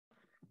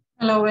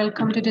Hello,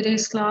 welcome to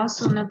today's class.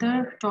 So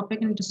another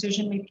topic in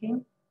decision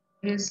making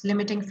is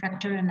limiting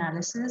factor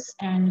analysis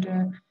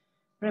and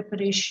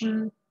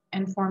preparation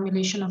and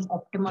formulation of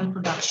optimal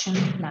production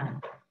plan.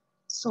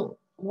 So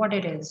what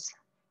it is,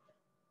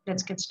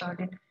 let's get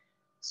started.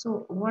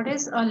 So what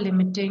is a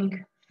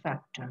limiting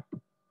factor?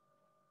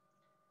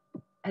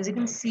 As you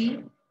can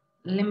see,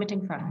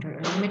 limiting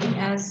factor, limiting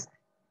as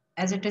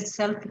it is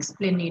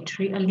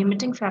self-explanatory, a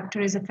limiting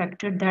factor is a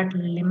factor that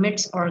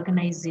limits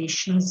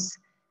organizations'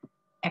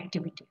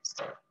 activities.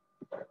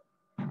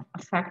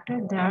 A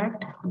factor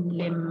that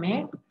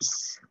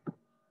limits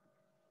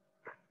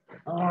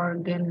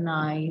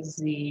organizations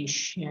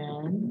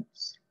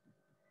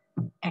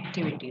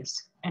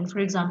activities. And for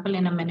example,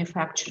 in a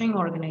manufacturing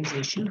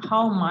organization,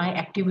 how my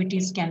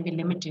activities can be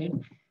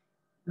limited.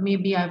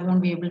 Maybe I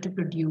won't be able to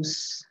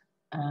produce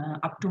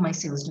up to my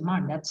sales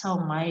demand. That's how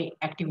my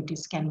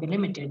activities can be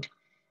limited.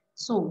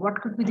 So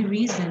what could be the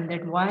reason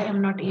that why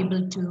I'm not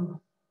able to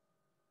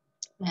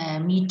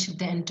meet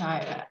the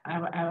entire,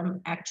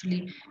 I'm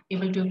actually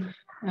able to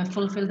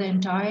fulfill the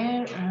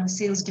entire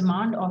sales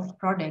demand of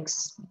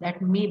products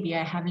that maybe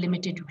I have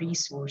limited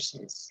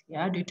resources.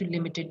 Yeah, due to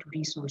limited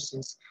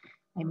resources.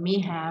 I may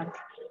have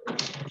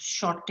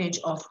shortage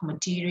of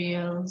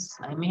materials.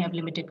 I may have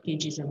limited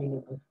kgs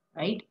available,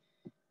 right?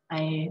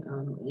 I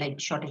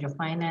like shortage of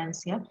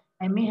finance. Yeah,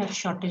 I may have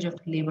shortage of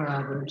labor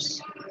hours.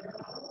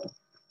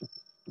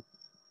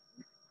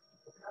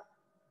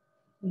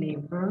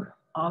 Labor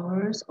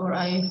hours, or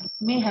I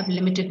may have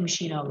limited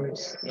machine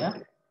hours. Yeah,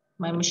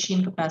 my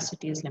machine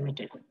capacity is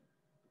limited.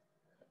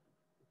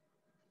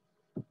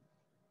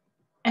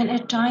 And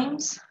at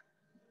times,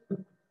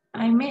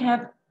 I may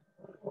have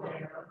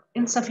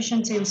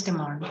insufficient sales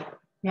demand.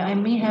 Yeah, I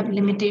may have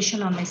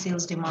limitation on my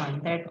sales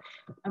demand that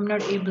I'm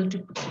not able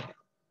to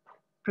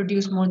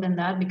produce more than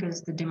that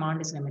because the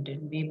demand is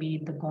limited.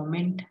 Maybe the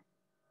government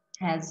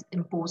has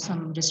imposed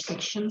some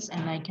restrictions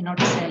and I cannot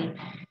sell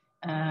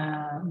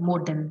more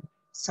than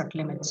certain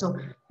limits. So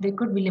there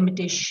could be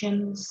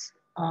limitations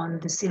on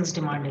the sales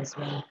demand as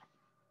well.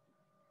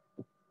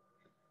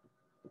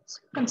 So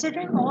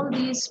considering all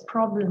these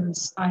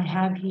problems I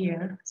have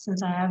here,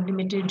 since I have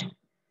limited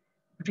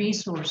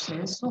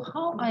resources, so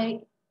how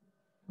I,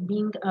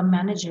 being a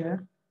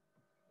manager,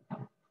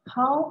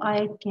 how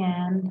I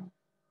can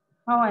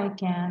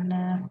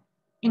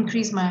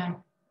increase my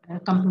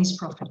company's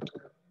profit,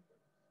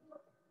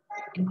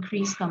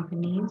 increase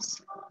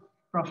company's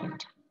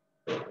profit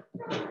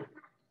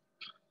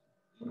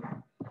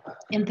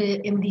in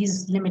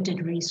these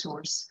limited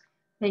resource.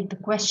 Like the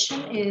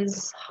question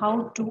is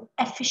how to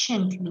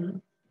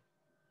efficiently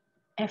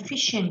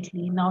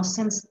now,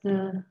 since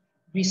the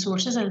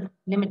resources are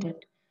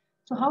limited,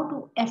 so how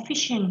to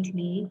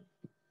efficiently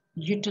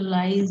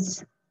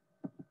utilize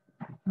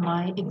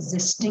my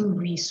existing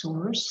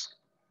resources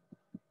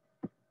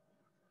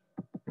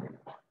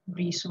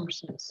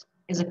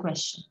is a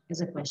question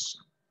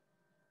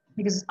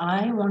because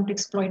I want to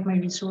exploit my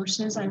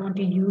resources. I want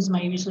to use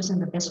my resources in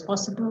the best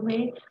possible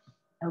way.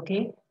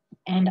 Okay.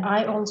 And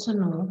I also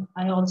know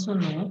I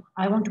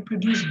want to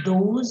produce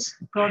those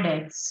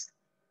products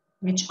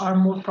which are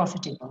more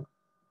profitable.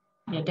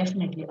 Yeah,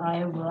 definitely.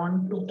 I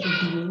want to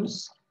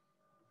produce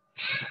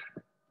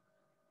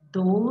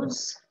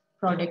those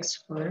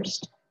products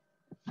first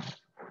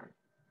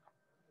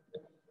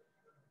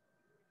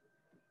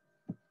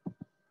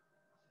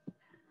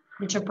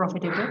which are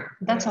profitable.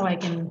 That's how I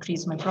can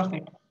increase my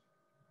profit.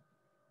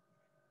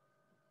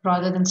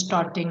 Rather than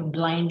starting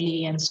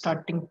blindly and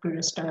starting to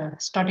produce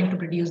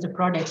the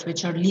products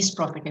which are least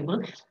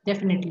profitable,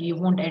 definitely you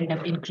won't end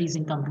up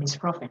increasing company's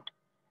profit.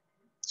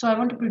 So I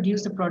want to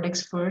produce the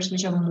products first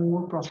which are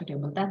more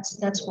profitable. That's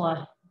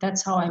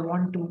how I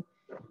want to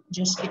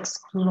just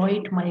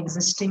exploit my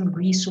existing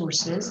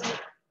resources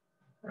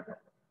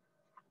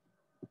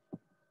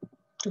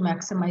to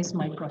maximize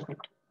my profit.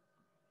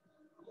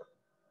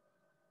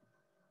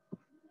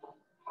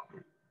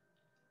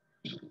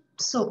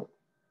 So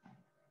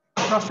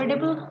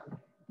profitable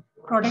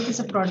product is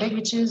a product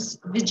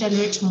which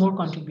generates more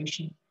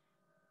contribution.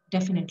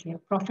 Definitely a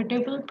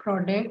profitable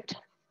product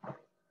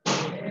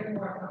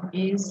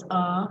is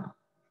a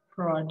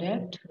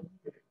product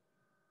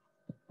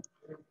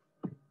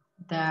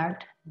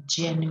that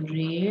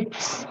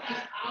generates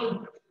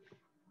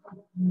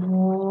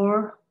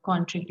more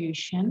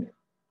contribution.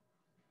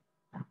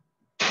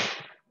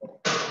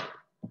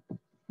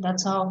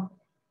 That's how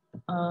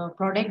a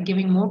product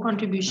giving more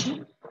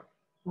contribution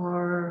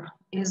or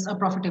is a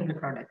profitable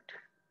product.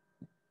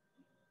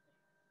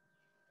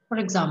 For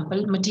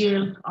example,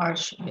 material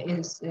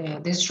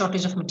there's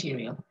shortage of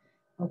material.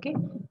 Okay,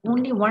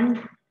 only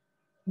one.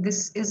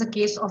 This is a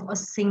case of a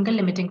single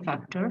limiting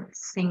factor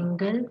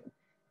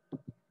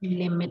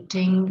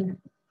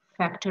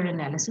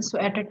analysis. So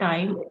at a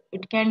time,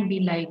 it can be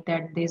like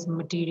that there's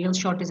material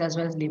shortage as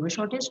well as labor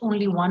shortage.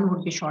 Only one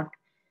would be short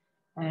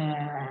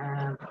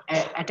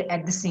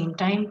at the same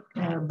time.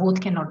 Both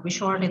cannot be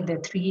short, and the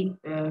three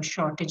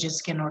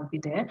shortages cannot be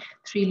there.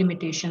 Three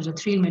limitations or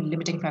three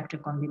limiting factor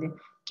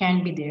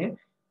can be there.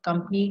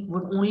 company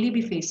would only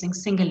be facing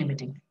single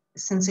limiting.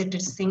 Since it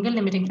is single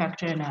limiting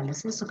factor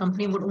analysis, so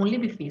company would only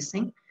be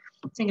facing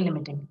single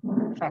limiting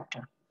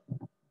factor.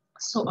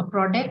 So a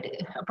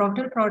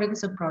profitable product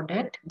is a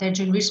product that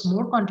generates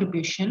more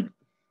contribution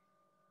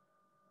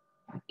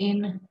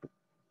in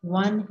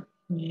 1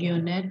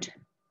 unit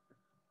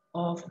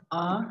of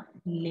a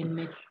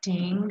limiting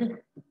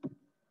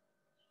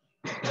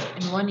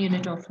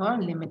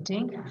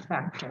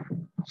factor.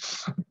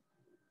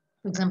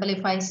 For example,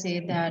 if I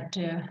say that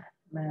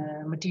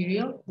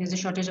there's a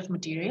shortage of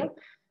material.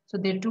 So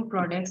there are two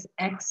products,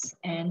 X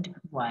and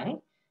Y.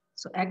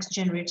 So X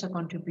generates a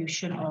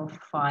contribution of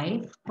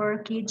 5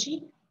 per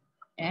kg,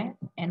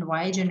 and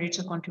Y generates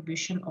a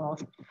contribution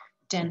of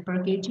 10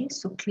 per kg.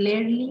 So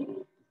clearly,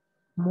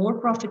 more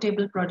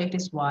profitable product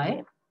is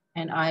Y,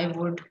 and I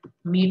would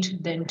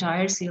meet the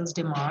entire sales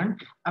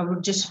demand. I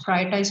would just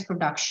prioritize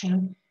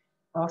production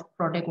of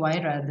product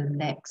Y rather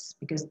than X,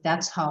 because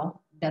that's how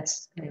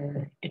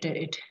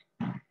it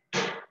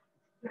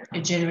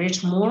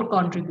generates more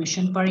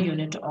contribution per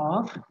unit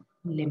of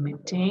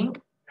limiting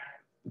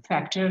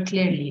factor.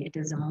 Clearly, it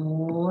is a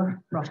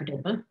more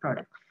profitable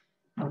product.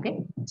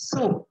 Okay,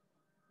 so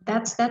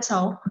that's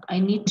how I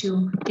need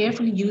to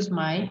carefully use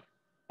my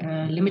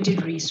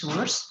limited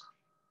resource,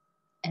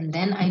 and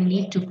then I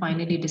need to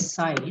finally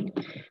decide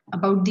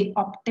about the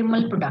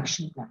optimal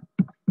production plan.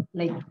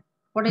 Like,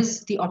 what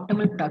is the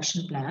optimal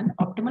production plan?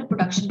 Optimal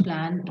production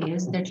plan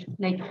is that,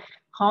 like,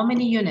 how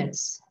many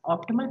units?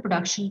 Optimal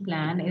production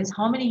plan is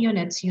how many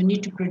units you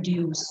need to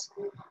produce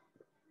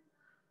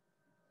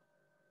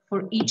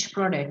for each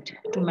product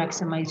to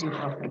maximize your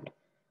profit.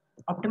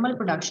 Optimal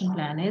production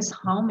plan is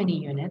how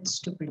many units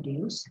to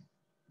produce.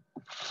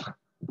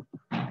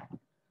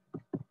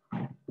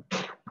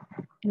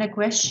 In a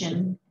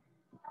question,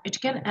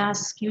 it can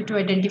ask you to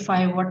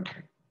identify what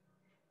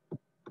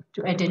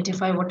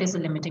is a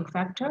limiting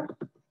factor.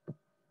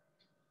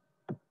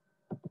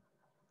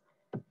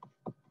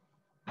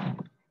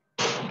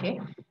 Okay,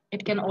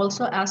 it can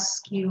also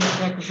ask you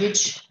that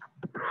which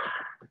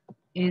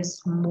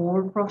is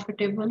more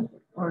profitable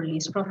or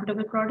least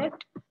profitable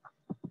product,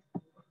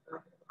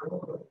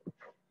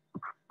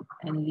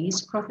 and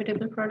least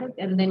profitable product,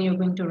 and then you're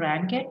going to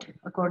rank it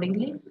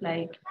accordingly.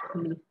 Like,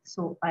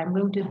 so I'm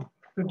going to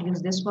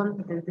produce this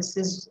one. This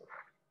is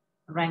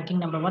ranking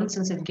number 1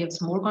 since it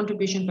gives more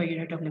contribution per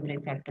unit of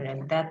limiting factor,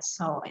 and that's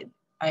how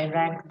I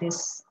rank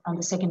this on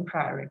the second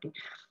priority,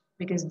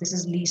 because this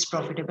is least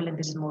profitable and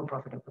this is more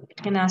profitable. It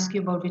can ask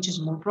you about which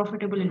is more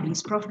profitable and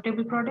least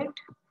profitable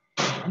product.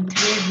 And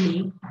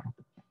thirdly,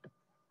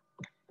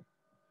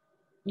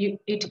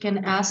 it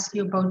can ask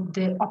you about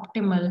the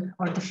optimal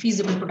or the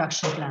feasible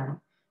production plan,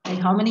 like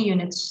how many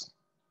units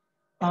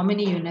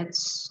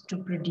to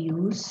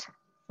produce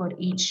for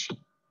each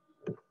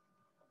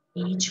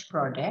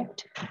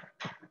product,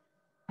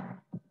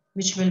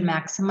 which will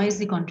maximize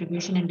the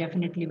contribution and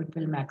definitely it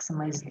will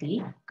maximize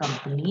the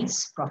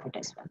company's profit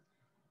as well.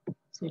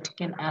 So it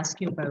can ask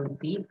you about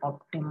the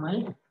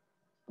optimal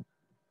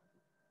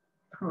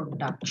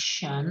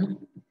production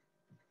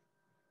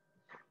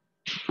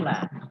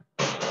plan.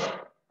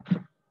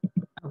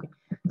 Okay,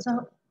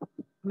 so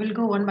we'll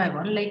go one by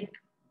one. Like,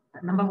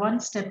 number 1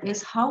 step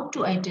is how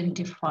to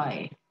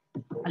identify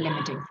a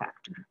limiting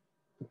factor.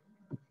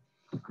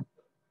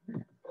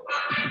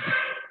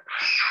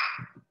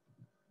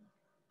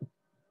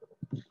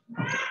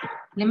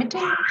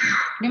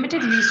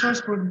 Limited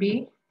resource would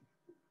be,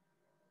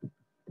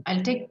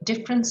 I'll take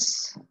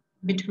difference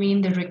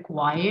between the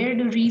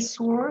required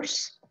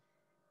resource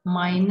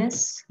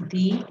minus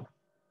the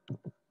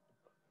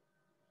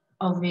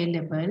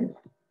available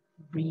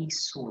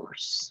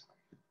resource.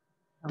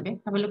 Okay,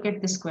 have a look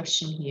at this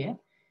question here.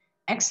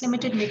 X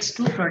Limited makes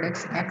 2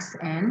 products, X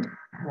and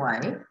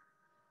Y.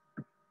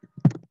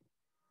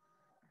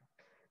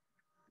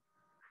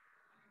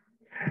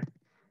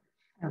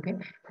 Okay,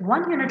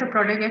 1 unit of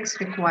product X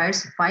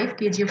requires 5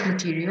 kg of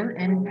material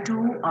and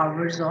 2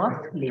 hours of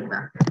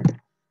labor.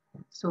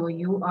 So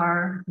you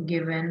are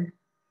given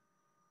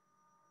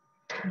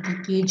the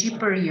kg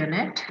per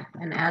unit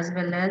and as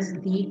well as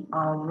the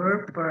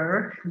hour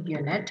per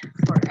unit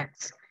for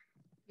X.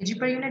 Kg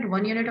per unit,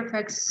 1 unit of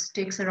X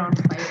takes around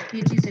 5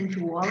 kgs in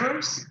 2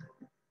 hours.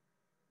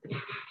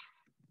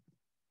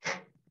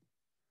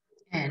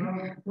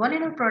 And 1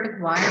 unit of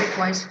product Y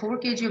requires 4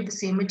 kg of the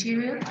same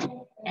material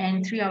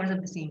and 3 hours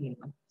of the same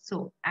labor.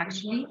 So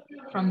actually,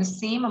 from the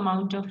same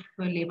amount of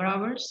labor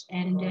hours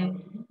and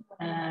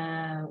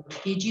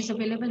kgs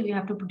available, you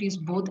have to produce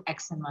both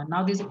X and Y.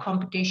 Now there's a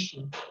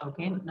competition,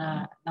 okay?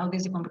 Now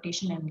there's a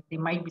competition and there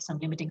might be some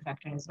limiting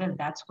factor as well.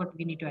 That's what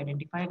we need to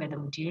identify, whether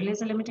material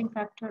is a limiting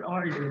factor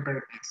or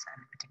labor is a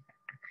limiting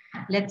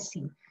factor. Let's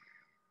see.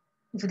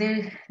 If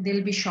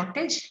there'll be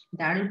shortage,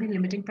 that will be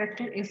limiting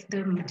factor. If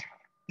the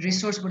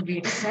resource would be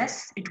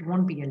excess, it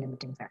won't be a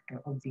limiting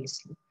factor,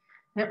 obviously.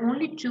 There are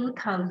only 4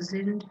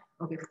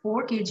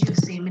 kg of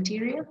same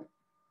material.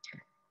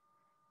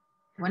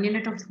 1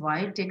 unit of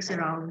Y takes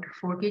around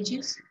 4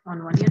 kgs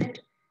on 1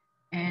 unit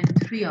and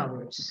 3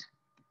 hours.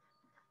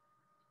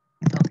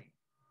 Okay.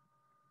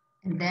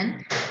 And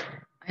then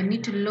I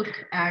need to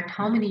look at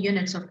how many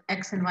units of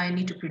X and Y I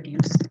need to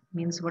produce,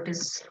 means what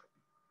is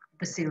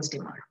the sales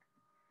demand.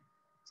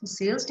 So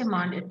sales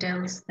demand, it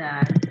tells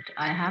that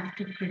I have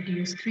to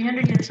produce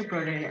 300 units of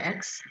product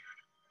X,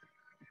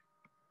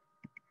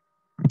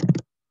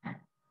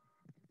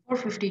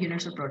 450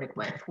 units of product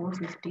Y,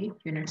 450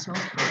 units of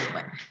product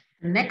Y.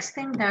 The next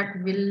thing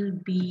that will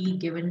be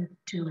given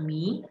to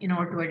me in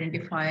order to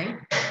identify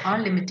our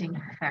limiting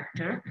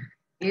factor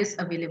is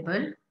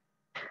available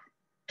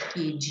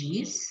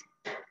kgs,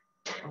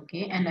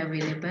 okay, and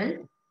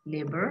available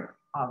labor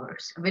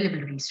hours,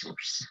 available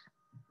resource.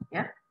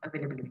 Yeah,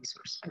 available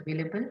resource,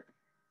 available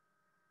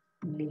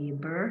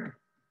labor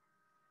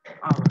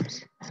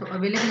hours. So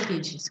available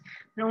kgs.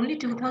 There are only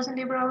 2000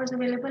 labor hours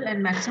available,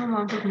 and maximum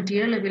amount of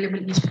material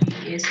available each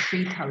week is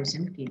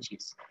 3000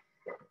 kgs.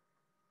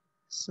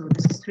 So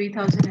this is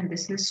 3000 and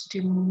this is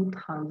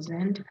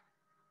 2000.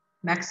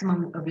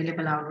 Maximum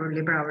available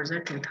labor hours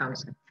are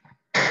 2000.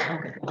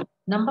 Okay.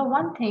 Number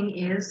one thing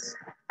is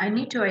I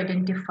need to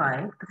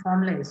identify, the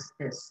formula is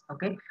this,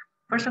 okay?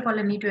 First of all,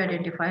 I need to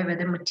identify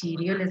whether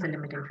material is a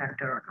limiting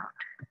factor or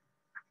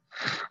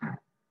not.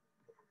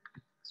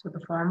 So the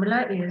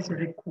formula is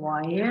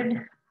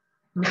required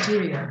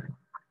material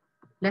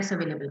less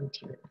available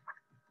material.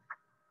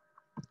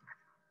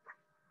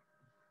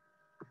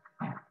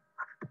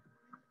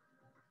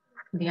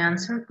 The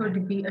answer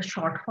could be a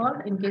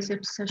shortfall. In case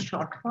it's a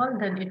shortfall,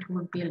 then it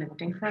would be a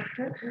limiting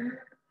factor.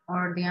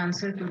 Or the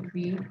answer could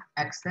be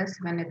excess.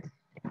 When it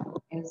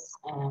is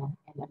in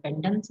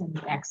abundance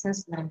and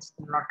excess, then it's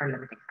not a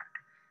limiting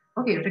factor.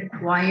 Okay,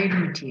 required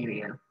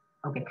material.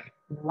 Okay,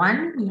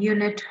 1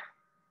 unit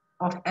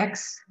of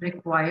X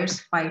requires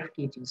 5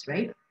 kgs,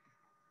 right?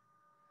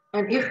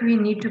 And if we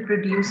need to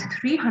produce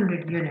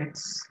 300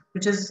 units,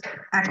 which is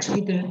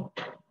actually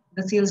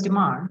the sales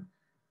demand,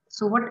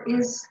 so what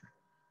is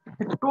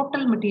the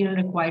total material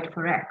required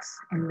for X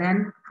and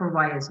then for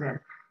Y as well?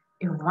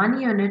 If 1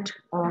 unit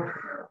of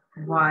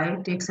Y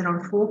takes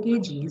around 4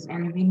 kgs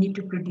and we need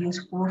to produce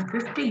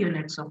 450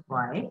 units of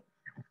Y,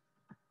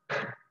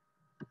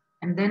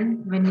 and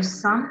then when you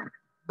sum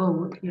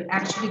both, you're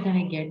actually going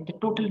to get the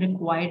total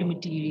required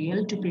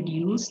material to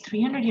produce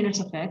 300 units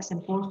of X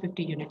and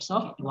 450 units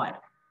of Y.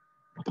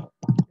 Let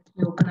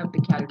me open up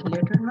the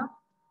calculator now.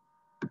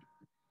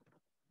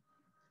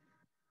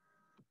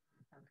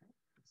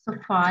 So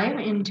 5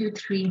 into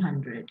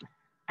 300.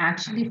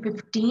 Actually,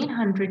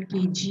 1500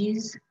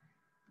 kgs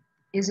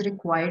is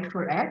required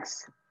for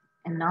X.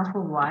 And now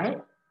for Y,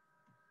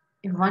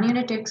 if 1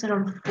 unit takes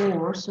around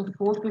 4, so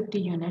 450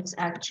 units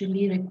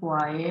actually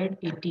required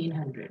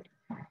 1800.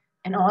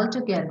 And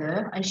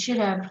altogether, I should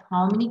have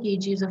how many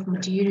kgs of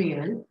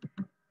material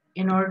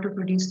in order to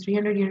produce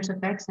 300 units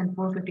of X and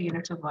 450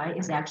 units of Y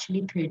is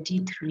actually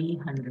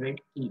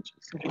 3300 kgs.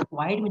 So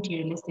required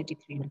material is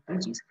 3300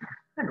 kgs.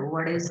 And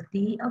what is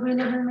the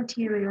available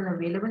material?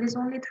 Available is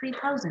only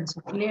 3000. So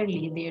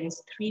clearly there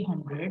is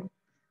 300.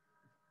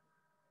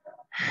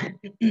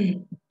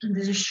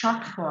 There's a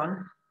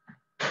shortfall.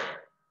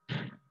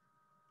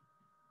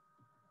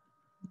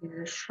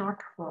 There's a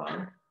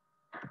shortfall.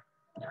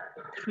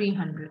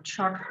 300.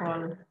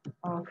 Shortfall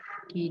of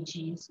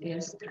kgs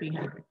is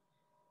 300.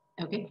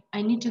 Okay,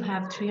 I need to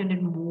have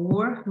 300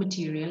 more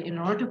material in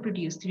order to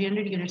produce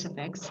 300 units of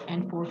X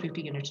and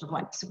 450 units of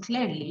Y. So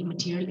clearly,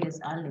 material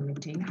is a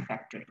limiting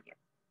factor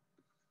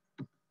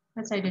here.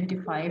 Let's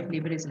identify if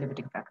labor is a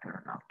limiting factor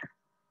or not.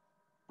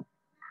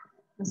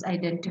 Let's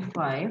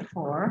identify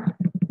for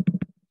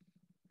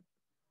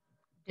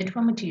did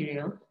for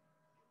material.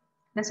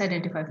 Let's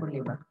identify for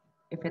labor,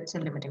 if it's a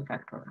limiting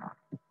factor or not.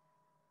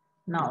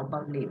 Now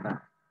above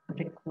labor,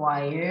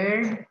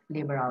 required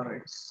labor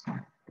hours.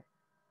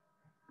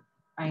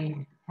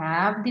 I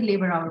have the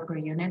labor hour per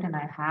unit and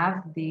I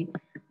have the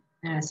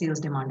sales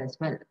demand as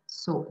well.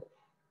 So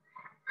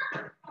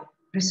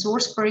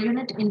resource per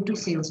unit into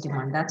sales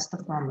demand, that's the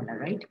formula,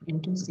 right?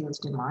 Into sales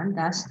demand,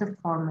 that's the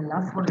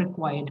formula for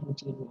required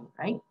material,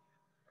 right?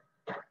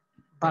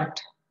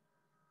 But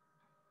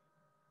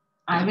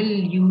I will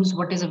use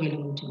what is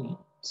available to me.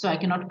 So I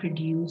cannot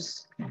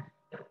produce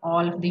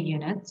all of the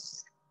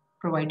units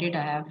provided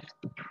I have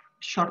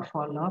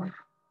shortfall of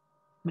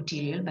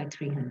material by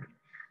 300.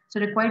 So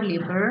required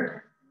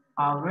labor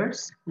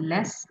hours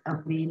less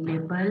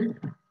available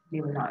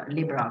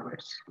labor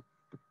hours.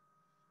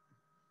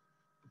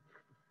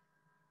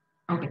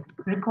 Okay,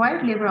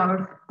 required labor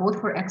hours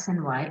both for X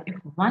and Y. If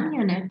 1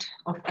 unit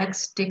of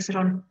X takes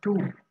around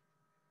 2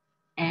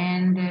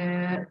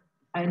 and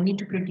I need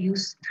to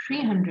produce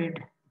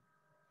 300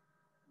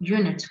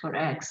 units for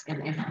X,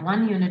 and if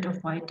 1 unit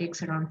of Y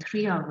takes around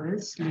 3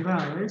 hours, labor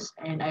hours,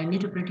 and I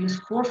need to produce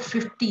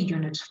 450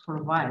 units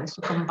for Y,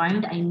 so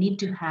combined I need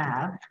to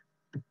have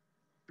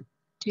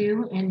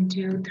 2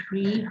 into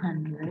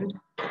 300.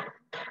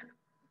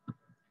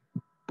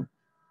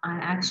 I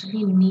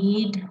actually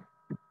need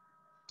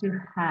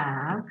to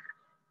have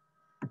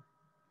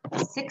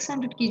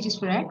 600 kgs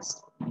for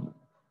X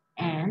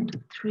and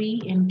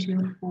 3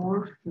 into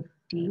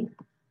 450,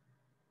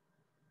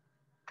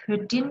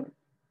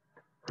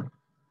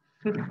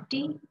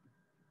 50,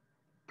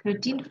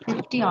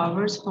 1350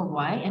 hours for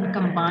Y, and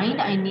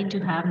combined I need to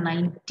have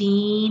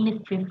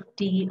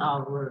 1950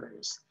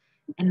 hours.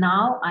 And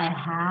now I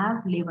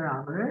have labor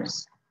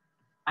hours.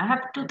 I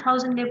have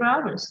 2000 labor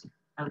hours.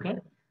 Okay.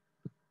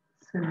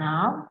 So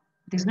now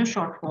there's no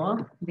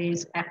shortfall,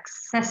 there's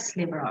excess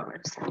labor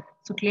hours.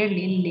 So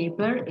clearly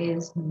labor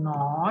is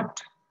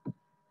not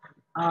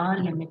a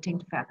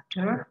limiting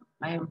factor.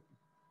 I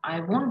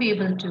won't be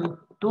able to,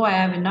 though I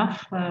have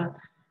enough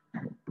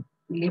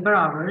labor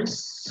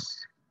hours,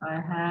 I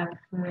have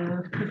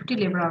 50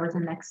 labor hours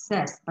in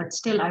excess, but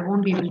still I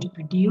won't be able to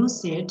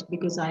produce it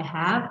because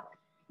I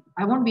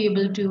won't be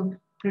able to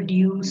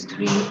produce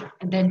the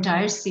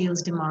entire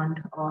sales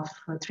demand of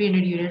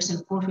 300 units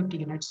and 450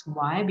 units.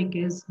 Why?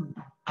 Because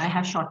I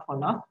have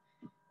shortfall of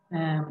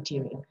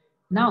material.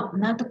 Now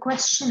the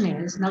question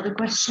is,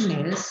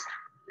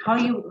 how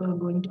you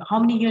going to, how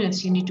many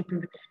units you need to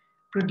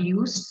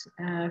produce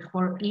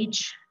for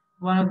each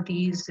one of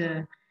these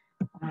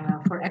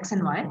for X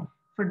and Y.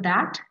 For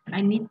that,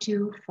 I need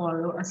to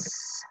follow a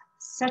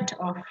set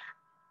of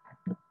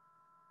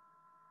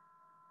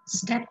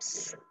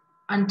steps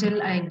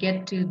until I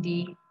get to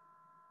the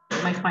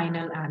my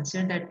final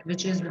answer, that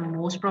which is the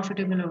most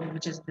profitable or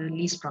which is the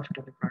least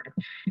profitable product.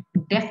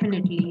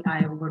 Definitely,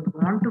 I would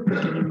want to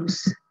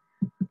produce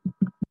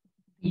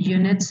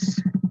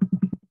units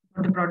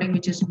for the product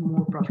which is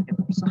more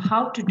profitable. So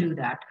how to do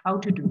that? How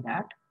to do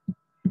that?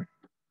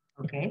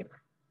 Okay.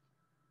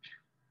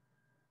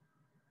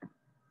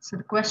 So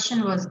the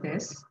question was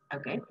this.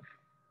 Okay.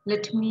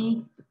 Let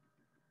me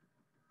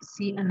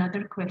see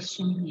another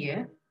question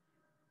here.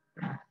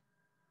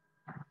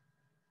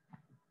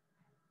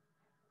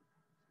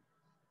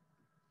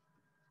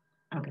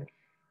 Okay.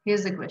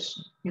 Here's the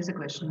question. Here's the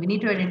question. We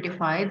need to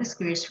identify the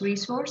scarce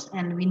resource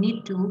and we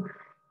need to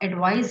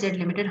advise that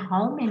limited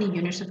how many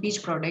units of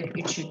each product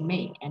it should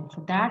make. And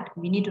for that,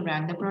 we need to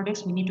rank the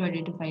products. We need to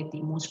identify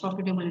the most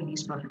profitable and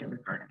least profitable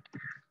product.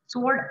 So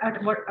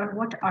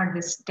what are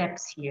the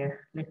steps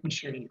here? Let me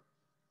show you.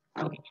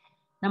 Okay.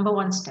 Number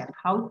one step,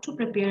 how to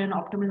prepare an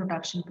optimal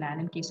production plan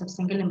in case of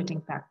single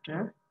limiting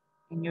factor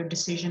in your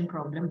decision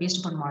problem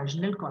based upon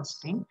marginal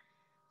costing.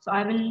 So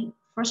I will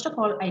first of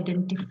all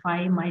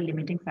identify my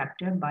limiting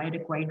factor by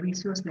required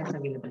resource less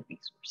available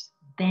resource.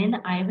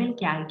 Then I will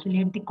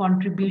calculate the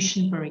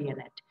contribution per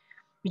unit,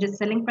 which is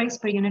selling price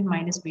per unit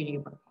minus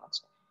variable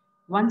cost.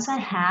 Once I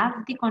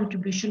have the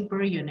contribution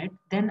per unit,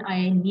 then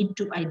I need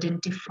to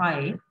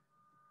identify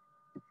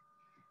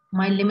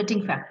my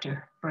limiting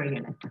factor per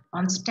unit.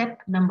 On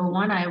step number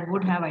one, I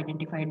would have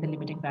identified the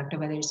limiting factor,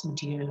 whether it's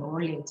material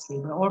or it's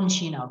labor or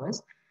machine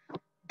hours.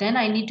 Then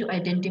I need to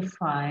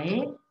identify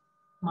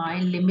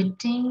my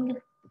limiting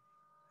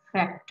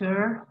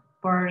factor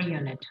per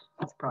unit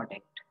of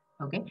product.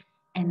 Okay.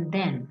 And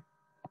then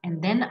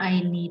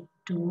I need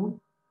to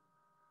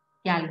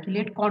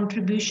calculate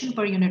contribution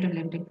per unit of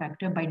limiting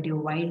factor by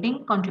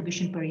dividing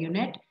contribution per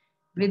unit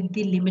with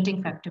the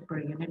limiting factor per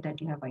unit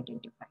that you have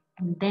identified.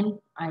 And then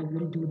I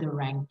will do the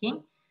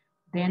ranking.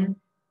 Then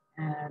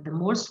the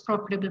most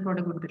profitable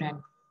product would be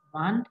ranked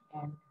 1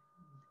 and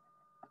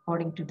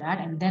according to that.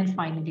 And then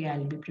finally,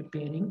 I'll be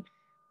preparing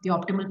the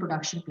optimal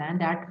production plan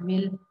that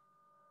will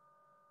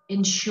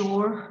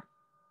ensure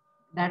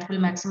that will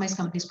maximize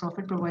company's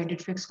profit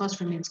provided fixed cost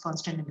remains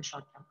constant in the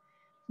short term.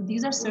 So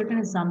these are certain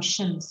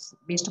assumptions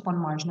based upon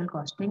marginal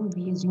costing.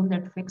 We assume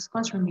that fixed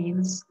cost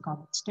remains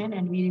constant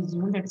and we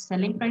assume that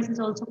selling price is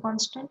also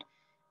constant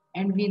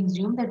and we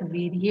assume that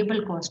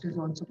variable cost is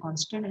also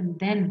constant, and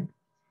then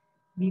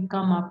we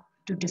come up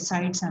to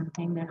decide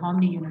something, that how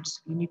many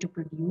units we need to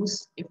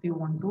produce if we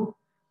want to,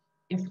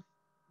 if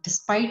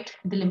despite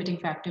the limiting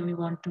factor, we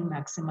want to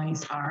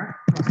maximize our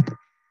profit.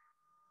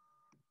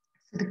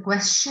 So the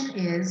question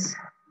is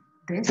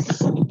this,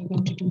 we're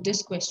going to do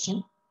this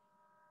question.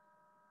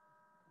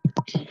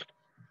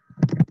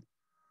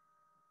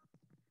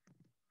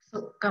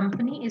 So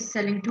company is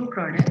selling two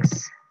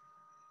products,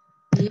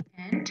 A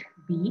and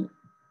B.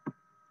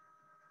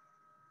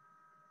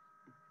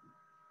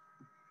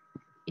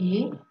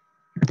 A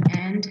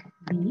and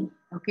B,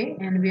 okay,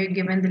 and we are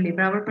given the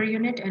labor hour per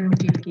unit and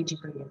material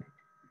kg per unit.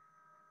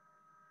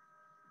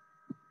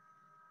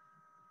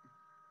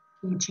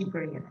 Kg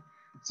per unit.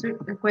 So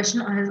the question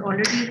has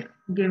already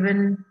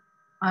given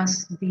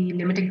us the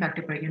limiting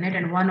factor per unit,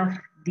 and one of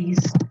these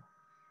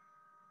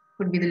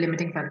could be the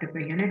limiting factor per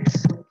unit.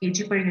 So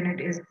kg per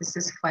unit is, this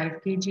is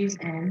 5 kgs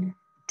and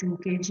 2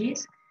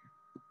 kgs,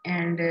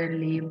 and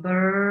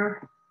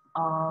labor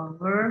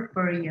hour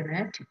per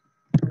unit.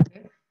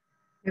 Okay,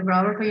 labor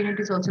hour per unit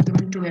is also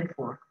given 2 and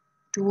 4,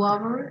 2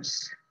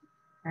 hours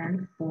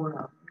and 4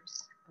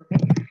 hours.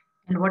 Okay,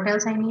 and what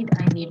else I need?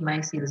 I need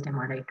my sales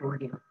demand, I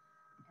told you,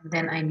 and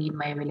then I need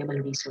my available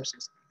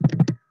resources.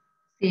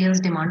 Sales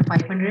demand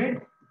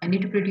 500. I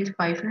need to produce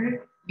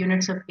 500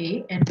 units of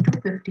A and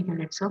 250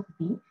 units of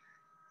B.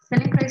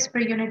 Selling price per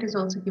unit is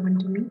also given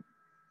to me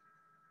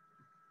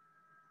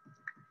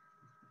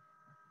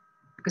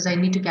because I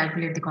need to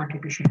calculate the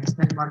contribution as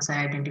well once I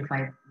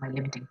identify my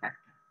limiting factor,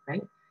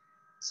 right?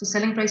 So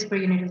selling price per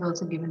unit is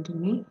also given to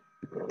me,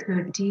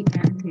 30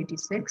 and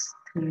 36,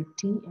 30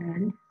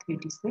 and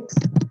 36.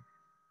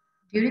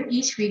 During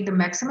each week, the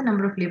maximum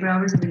number of labor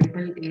hours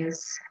available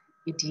is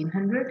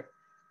 1800.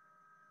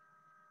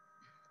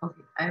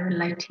 Okay, I will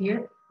write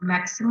here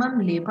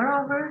maximum labor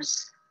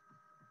hours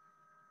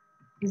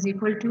is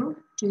equal to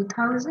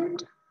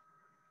 2000,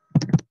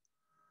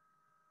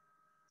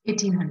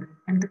 1800,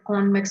 and the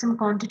maximum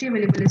quantity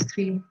available is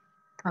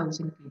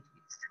 3000 kgs.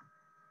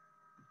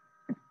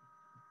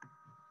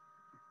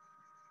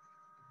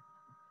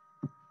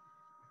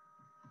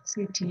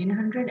 So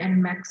 1800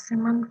 and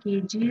maximum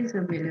kgs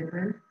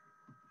available,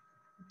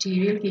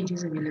 material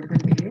kgs available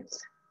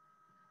is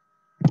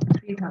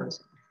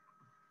 3000.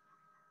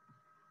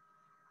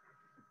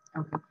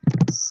 Okay,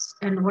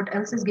 and what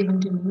else is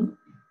given to me?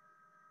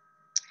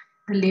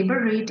 The labor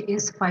rate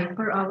is 5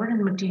 per hour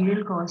and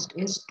material cost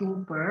is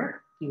 2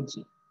 per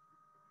kg.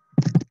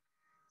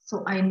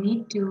 So I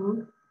need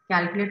to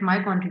calculate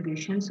my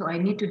contribution. So I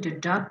need to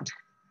deduct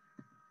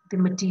the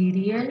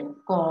material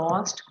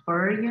cost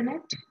per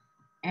unit,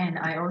 and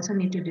I also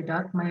need to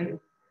deduct my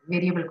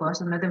variable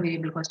cost. Another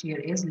variable cost here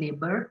is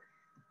labor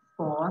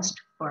cost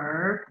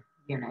per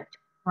unit.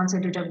 Once I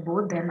deduct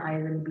both, then I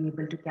will be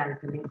able to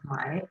calculate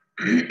my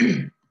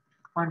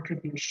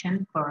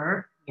contribution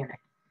per unit.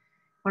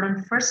 But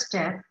on first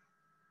step,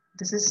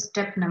 this is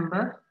step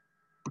number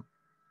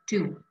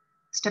 2.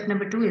 Step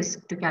number 2 is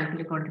to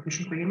calculate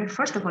contribution per unit.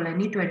 First of all, I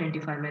need to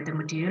identify whether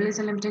material is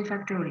a limiting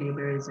factor or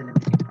labor is a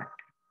limiting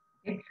factor.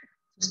 Okay.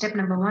 So step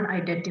number 1,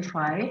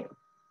 identify limiting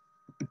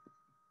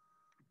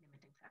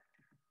factor.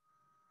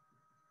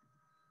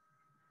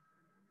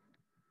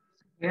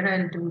 So here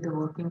I'll do the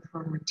working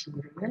for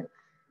material, and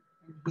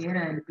here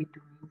I'll be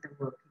doing the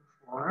working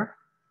for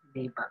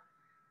labor.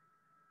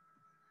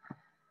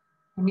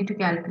 I need to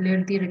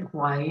calculate the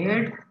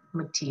required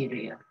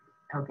material.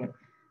 Okay.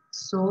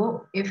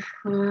 So if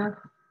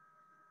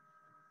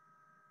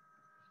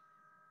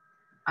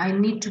I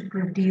need to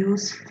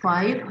produce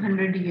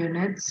 500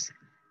 units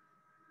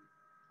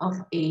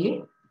of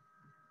A,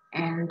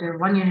 and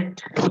 1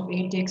 unit of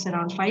A takes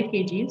around 5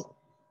 kgs,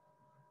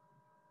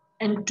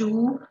 and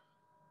 2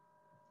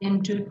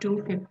 into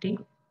 250. If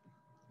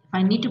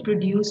I need to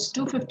produce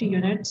 250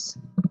 units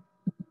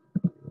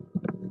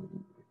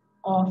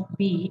of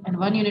B, and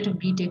 1 unit of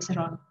B takes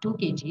around 2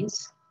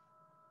 kgs,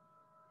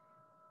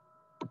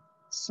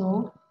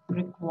 so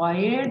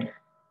required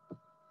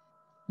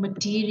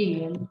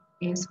material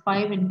is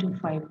 5 into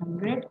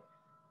 500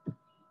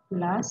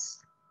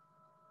 plus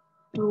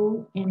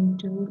 2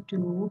 into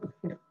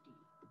 250.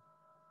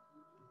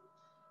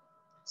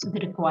 So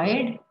the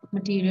required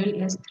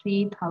material is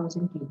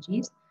 3000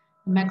 kgs.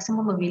 The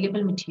maximum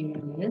available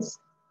material is,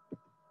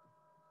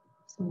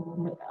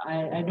 so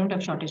I don't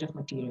have shortage of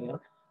material.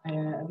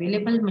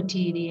 Available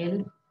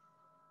material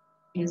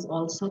is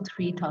also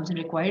 3000,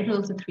 required is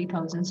also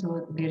 3000,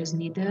 so there is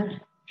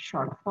neither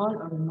shortfall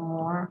or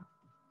nor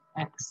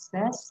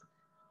excess.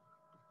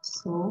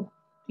 So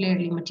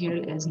clearly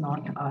material is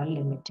not a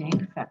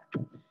limiting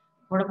factor.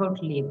 What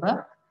about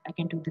labor? I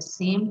can do the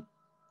same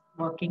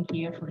working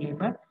here for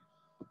labor.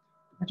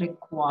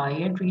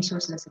 Required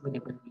resource less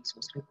available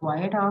resource.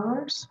 Required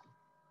hours,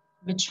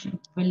 which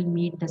will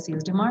meet the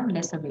sales demand,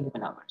 less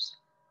available hours.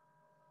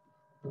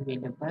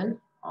 Available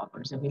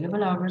hours.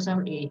 Available hours are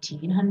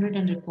 1800,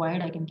 and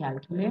required I can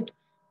calculate.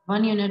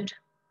 1 unit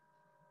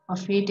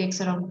of A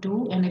takes around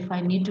 2, and if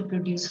I need to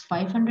produce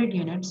 500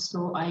 units,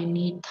 so I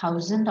need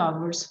 1000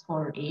 hours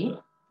for A,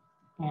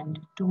 and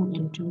 2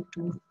 into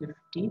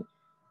 250.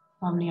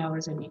 How many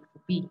hours I need for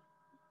B?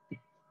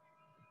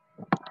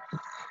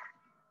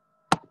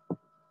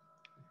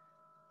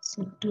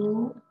 So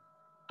 2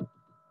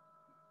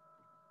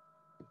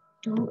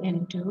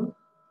 into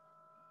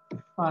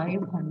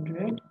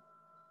 500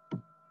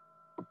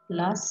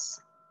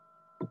 plus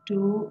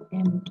 2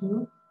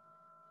 into,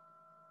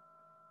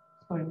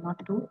 sorry,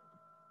 not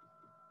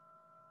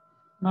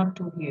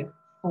 2 here,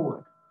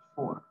 4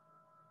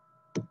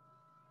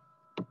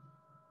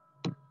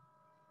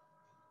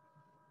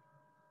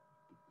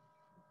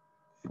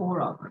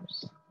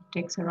 hours. It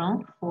takes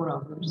around 4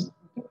 hours.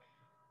 Okay.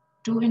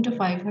 2 into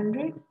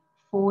 500,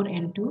 4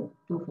 into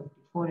 250,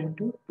 4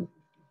 into 250.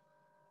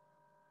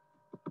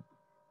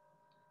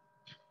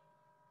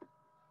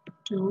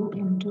 2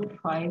 into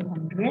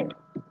 500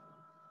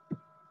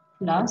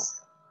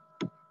 plus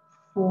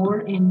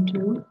 4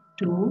 into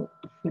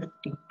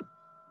 250.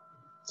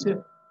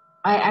 So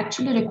I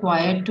actually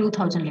require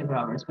 2000 labor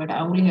hours, but I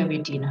only have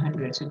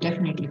 1800. So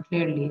definitely,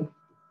 clearly,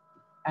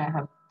 I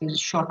have this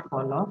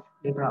shortfall of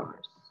labor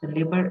hours. So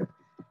labor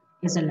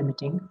is a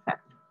limiting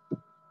factor.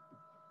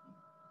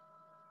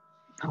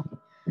 Okay.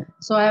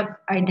 So I have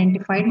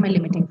identified my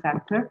limiting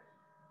factor.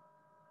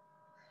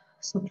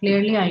 So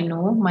clearly I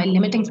know my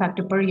limiting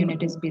factor per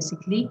unit is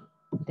basically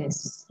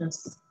this.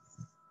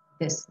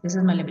 This is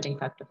my limiting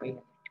factor per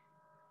unit.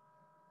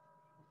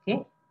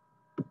 Okay.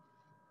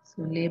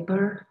 So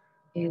labor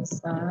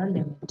is a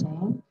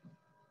limiting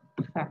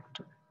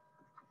factor.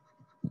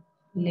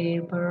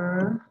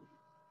 Labor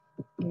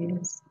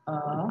is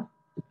a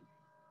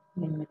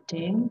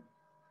limiting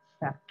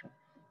factor.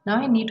 Now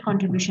I need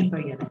contribution per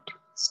unit.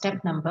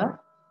 Step number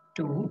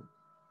 2.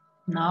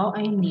 Now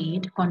I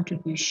need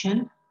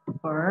contribution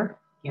per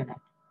unit.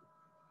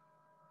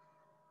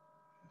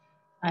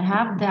 I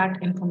have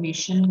that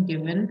information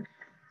given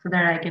so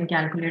that I can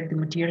calculate the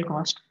material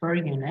cost per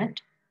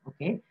unit.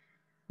 Okay.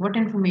 What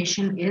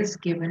information is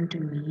given to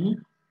me?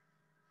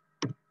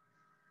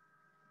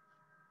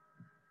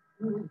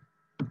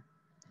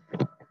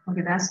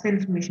 Okay, that's the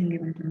information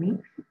given to me.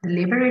 The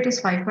labor rate is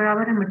 5 per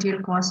hour and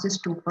material cost is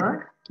 2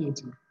 per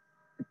kg.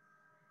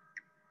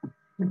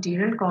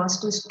 Material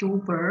cost is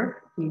 2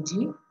 per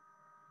kg.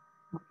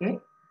 Okay.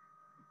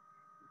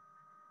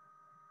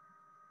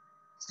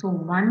 So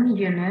 1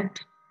 unit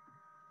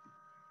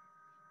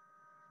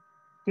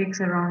takes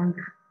around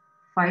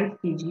 5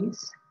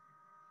 kgs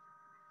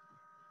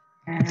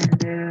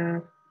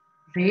and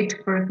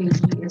rate per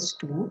kg is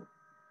 2.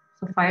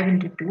 So 5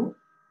 into 2,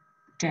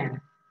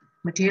 10.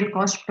 Material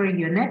cost per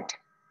unit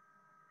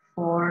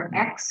for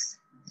X,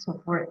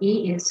 so for A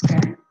is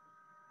 10,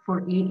 for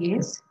A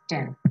is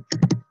 10.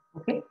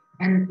 Okay,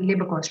 and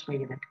labor cost per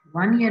unit.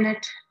 1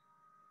 unit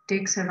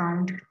takes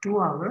around 2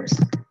 hours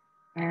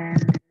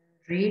and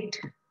rate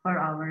per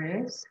hour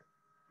is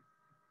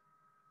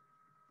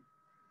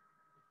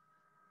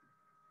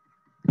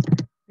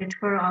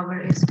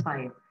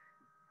 5.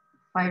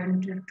 5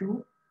 into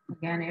 2,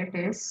 again it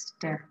is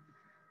 10.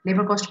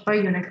 Labor cost per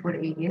unit for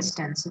A is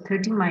 10. So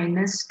 30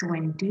 minus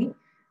 20,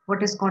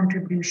 what is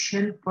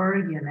contribution per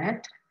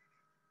unit?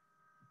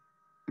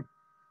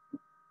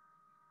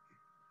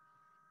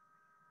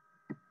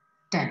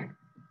 10.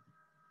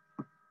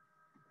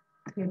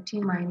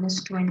 30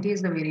 minus 20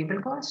 is the variable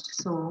cost.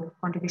 So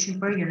contribution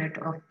per unit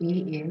of A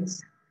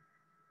is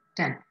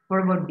 10.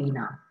 What about B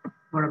now?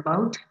 What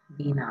about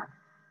B now?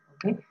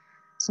 Okay.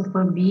 So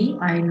for B,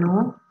 I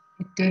know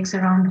it takes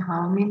around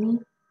how many?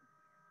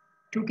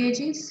 2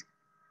 kgs?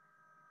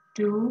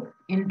 2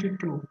 into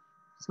 2.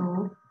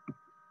 So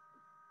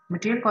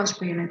material cost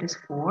per unit is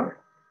 4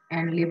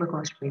 and labor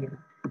cost per unit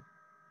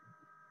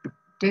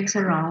takes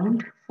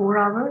around 4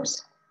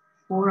 hours.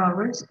 4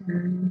 hours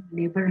and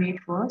labor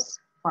rate was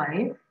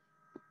 5.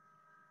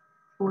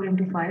 4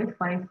 into 5,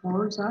 5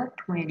 fours are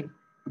 20.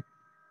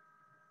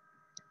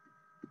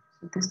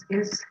 So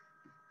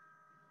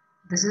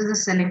this is the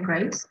selling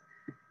price.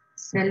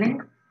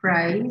 Selling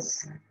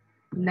price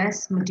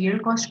less material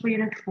cost per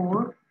unit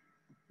 4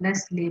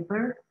 less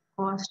labor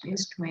cost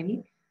is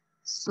 20.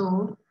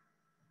 So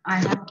I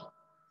have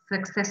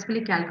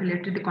successfully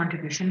calculated the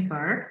contribution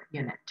per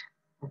unit.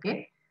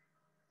 Okay.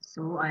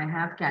 So I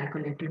have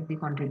calculated the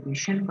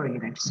contribution per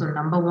unit. So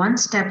number 1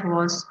 step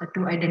was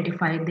to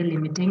identify the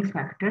limiting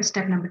factor.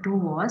 Step number 2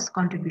 was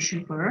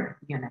contribution per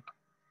unit.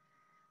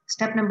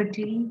 Step number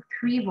 3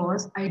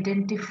 was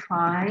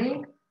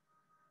identify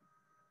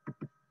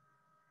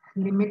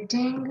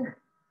limiting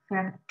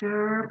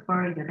factor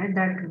per unit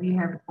that we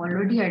have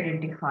already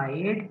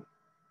identified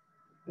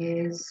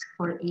is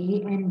for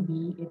A and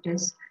B. It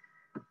is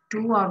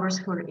 2 hours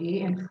for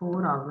A and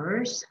 4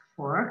 hours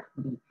for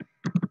B.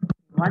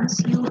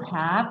 Once you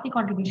have the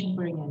contribution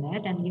per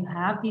unit and you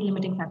have the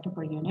limiting factor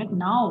per unit,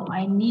 now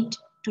I need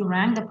to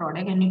rank the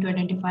product. I need to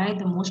identify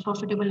the most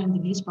profitable and the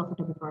least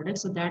profitable product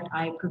so that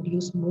I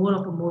produce more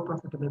of a more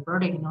profitable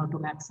product in order to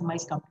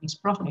maximize company's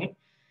profit.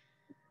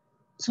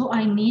 So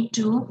I need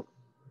to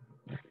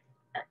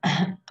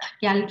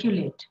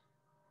calculate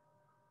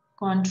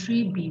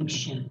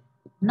contribution.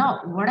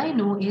 Now, what I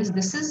know is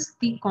this is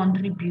the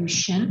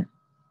contribution.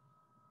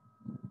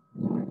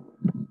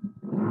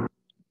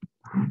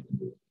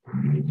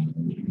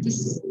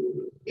 This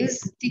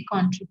is the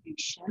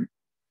contribution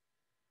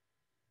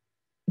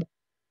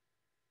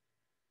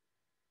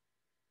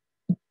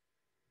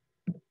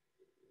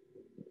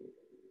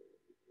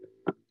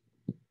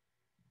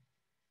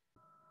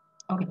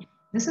okay,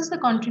 this is the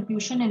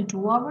contribution in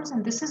 2 hours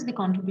and this is the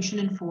contribution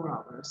in 4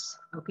 hours.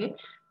 Okay,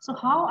 so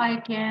how I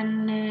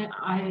can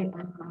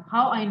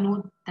how I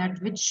know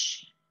that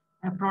which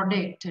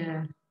product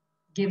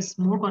gives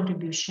more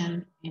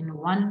contribution in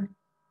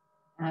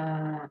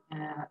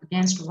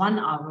against 1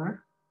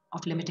 hour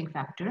of limiting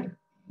factor,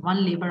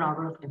 1 labor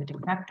hour of limiting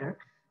factor.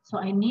 So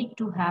I need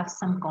to have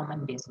some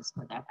common basis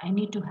for that. I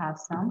need to have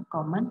some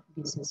common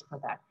basis for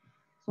that.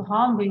 So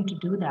how I'm going to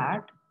do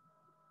that?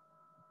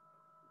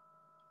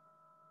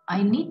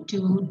 I need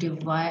to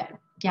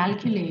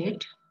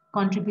calculate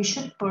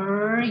contribution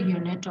per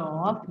unit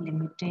of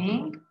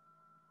limiting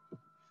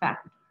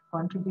factor.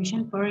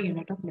 Contribution per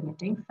unit of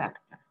limiting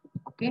factor.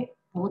 Okay,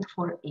 both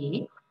for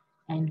A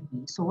and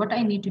B. So what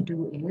I need to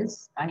do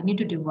is I need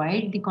to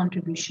divide the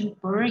contribution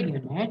per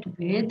unit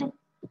with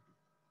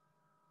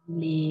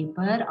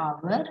labor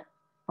hour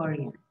per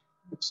unit,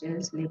 which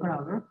is labor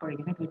hour per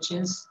unit, which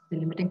is the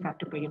limiting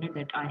factor per unit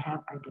that I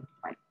have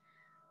identified.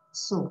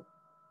 So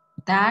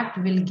that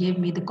will give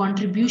me the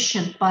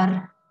contribution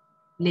per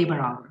labor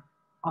hour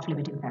of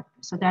limiting factor.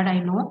 So that I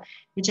know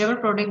whichever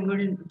product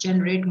will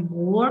generate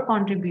more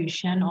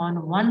contribution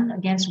on one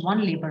against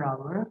one labor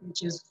hour,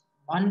 which is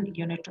 1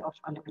 unit of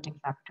a limiting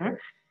factor,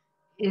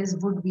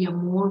 would be a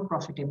more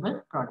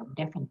profitable product,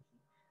 definitely.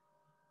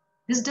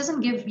 This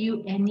doesn't give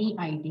you any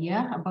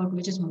idea about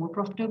which is more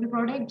profitable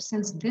product,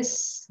 since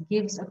this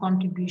gives a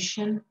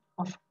contribution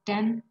of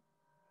 10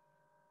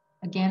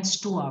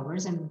 against 2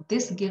 hours, and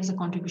this gives a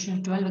contribution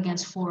of 12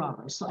 against 4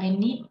 hours. So I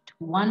need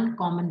one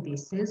common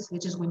basis,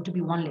 which is going to be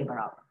 1 labor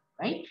hour,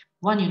 right?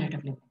 1 unit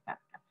of limiting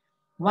factor,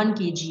 1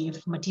 kg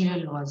if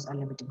material was a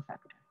limiting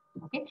factor.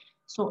 Okay,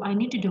 so I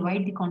need to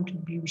divide the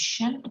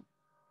contribution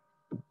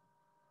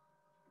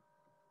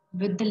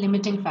with the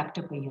limiting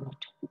factor per unit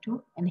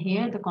too, and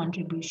here the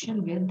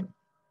contribution with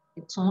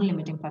its own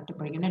limiting factor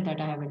per unit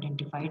that I have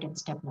identified in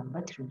step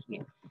number 3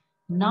 here.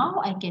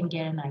 Now I can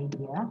get an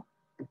idea.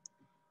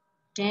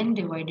 10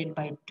 divided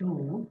by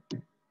 2,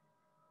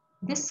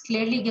 this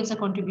clearly gives a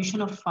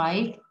contribution of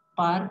 5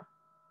 per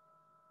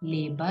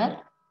labor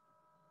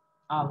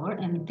hour,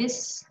 and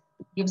this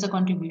gives a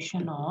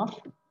contribution of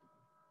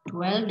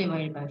 12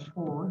 divided by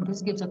 4.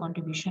 This gives a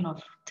contribution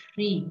of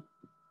 3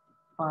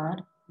 per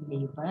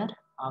labor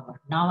hour.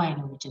 Now I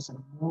know which is a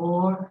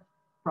more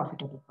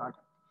profitable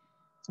product.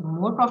 So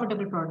more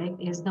profitable product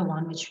is the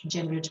one which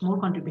generates more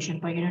contribution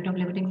per unit of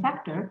limiting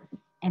factor,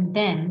 and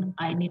then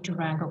I need to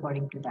rank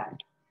according to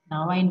that.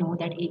 Now I know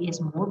that A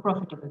is more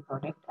profitable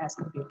product as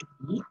compared to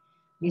B.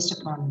 Based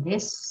upon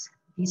this,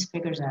 these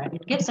figures are,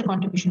 it gives a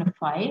contribution of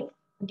 5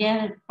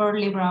 again per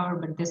labor hour,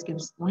 but this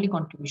gives only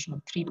contribution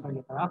of 3 per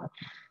labor hour.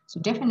 So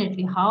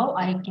definitely how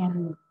I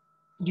can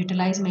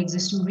utilize my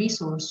existing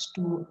resource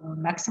to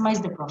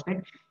maximize the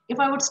profit. If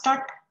I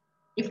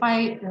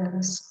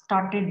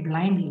started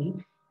blindly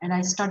and I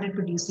started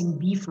producing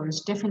B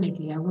first,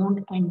 definitely I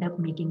won't end up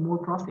making more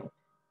profit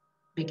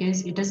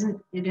because it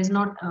is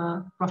not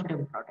a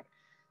profitable product.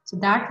 So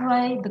that's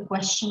why the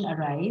question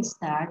arises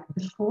that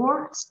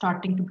before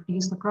starting to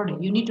produce the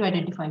product, you need to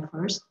identify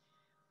first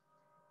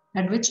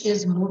that which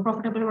is more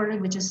profitable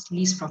product, which is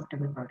least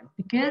profitable product.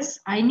 Because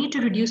I need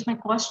to reduce my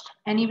cost,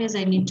 anyways,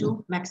 I need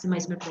to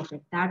maximize my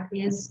profit. That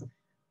is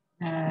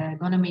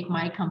going to make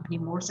my company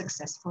more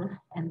successful.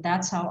 And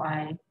that's how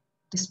I,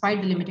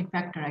 despite the limiting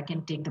factor, I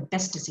can take the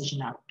best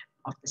decision out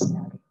of the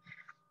scenario.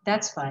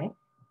 That's why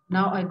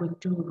now I'm going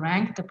to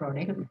rank the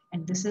product,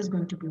 and this is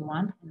going to be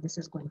 1, and this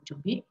is going to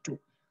be 2.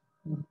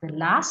 The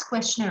last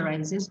question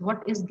arises,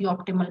 what is the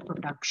optimal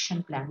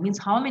production plan? Means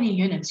how many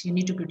units you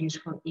need to produce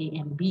for A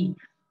and B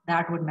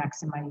that would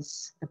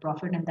maximize the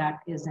profit, and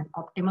that is an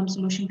optimum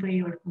solution for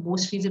your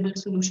most feasible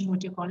solution,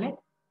 what you call it.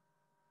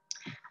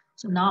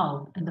 So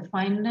now in the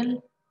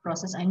final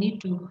process, I need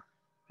to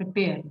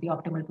prepare the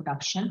optimal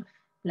production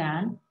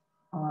plan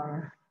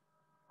or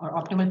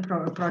optimal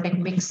product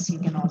mix, you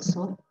can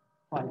also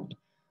call it.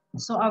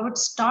 So I would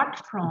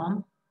start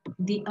from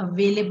the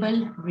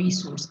available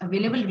resource.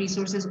 Available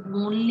resource is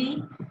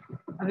only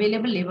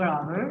available labor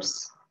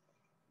hours.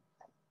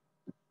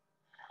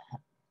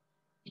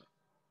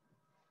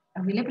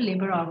 Available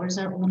labor hours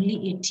are only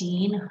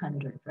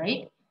 1800,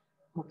 right?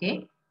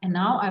 Okay, and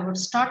now I would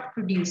start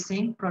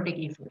producing product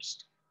A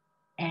first.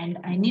 And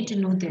I need to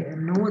know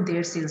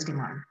their sales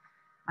demand.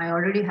 I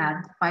already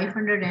have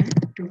 500 and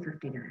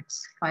 250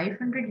 units.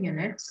 500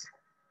 units.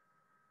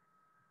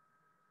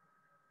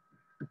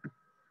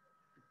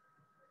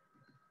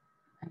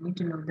 I need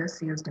to know the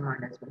sales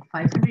demand as well.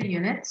 500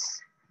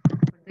 units for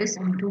this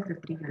and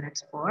 250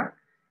 units for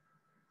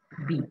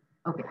B.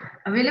 Okay,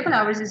 available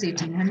hours is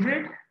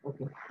 1800.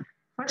 Okay,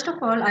 first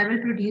of all, I will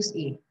produce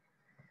A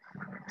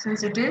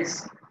since it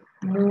is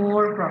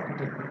more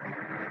profitable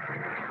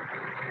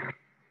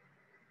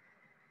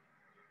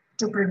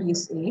to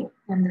produce A,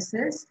 and this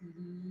is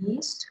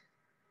least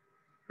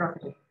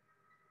profitable.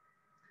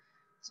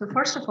 So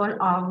first of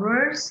all,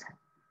 hours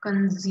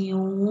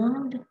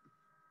consumed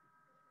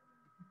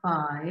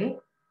by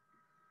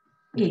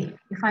A.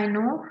 If I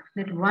know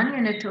that 1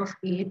 unit of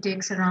A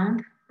takes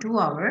around 2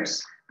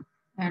 hours,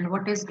 and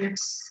what is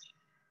its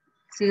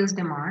sales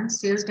demand?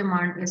 Sales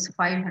demand is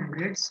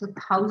 500. So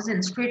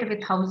 1000, straight away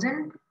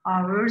 1000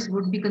 hours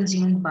would be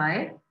consumed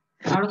by,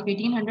 out of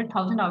 1800,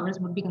 1000 hours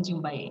would be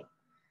consumed by A.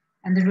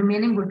 And the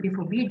remaining would be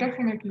for B,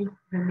 definitely.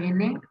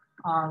 Remaining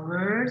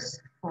hours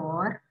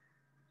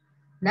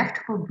left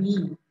for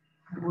B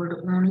would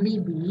only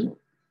be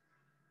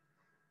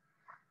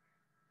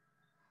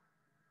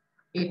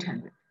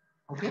 800,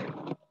 okay?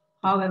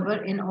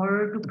 However, in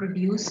order to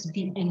produce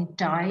the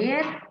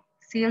entire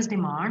sales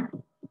demand,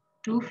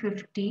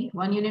 250,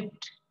 1 unit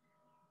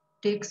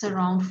takes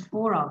around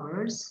 4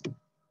 hours.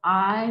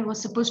 I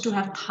was supposed to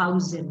have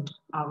 1000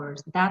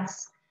 hours.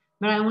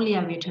 But I only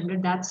have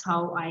 800. That's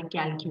how I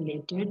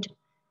calculated.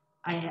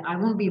 I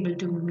won't be able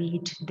to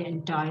meet the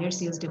entire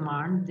sales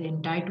demand, the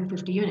entire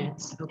 250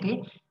 units,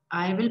 okay?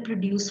 I will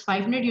produce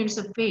 500 units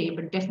of A,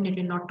 but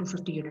definitely not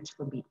 250 units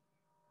for B.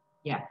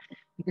 Yeah,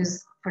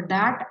 because for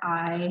that,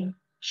 I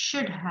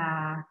should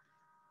have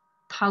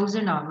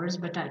 1000 hours,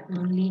 but I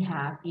only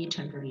have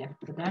 800 left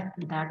for that.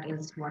 And that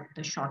is what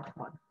the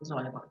shortfall is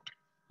all about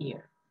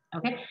here,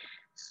 okay?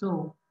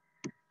 So,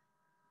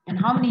 and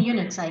how many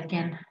units I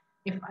can,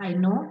 if I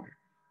know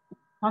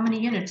how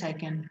many units I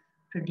can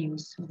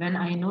produce. When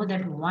I know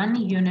that 1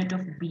 unit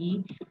of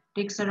B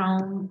takes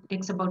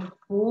about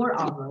 4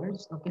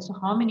 hours. Okay, so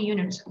how many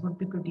units would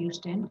be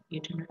produced in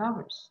 800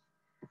 hours?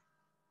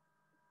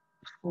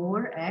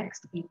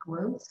 4x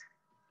equals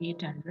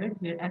 800,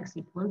 where x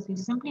equals, you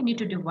simply need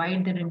to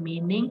divide the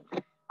remaining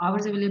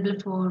hours available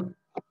for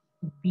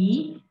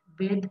B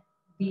with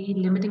the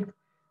limiting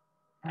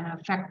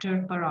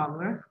factor per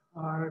hour,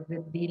 or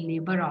with the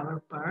labor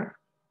hour per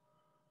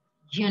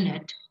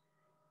unit,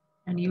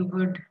 and you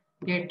would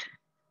get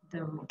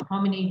the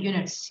how many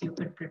units you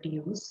could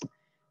produce.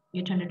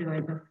 800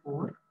 divided by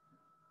 4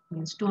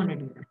 means 200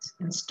 units.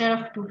 Instead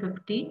of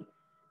 250,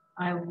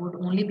 I would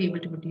only be able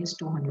to produce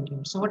 200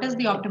 units. So what is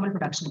the optimal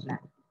production plan?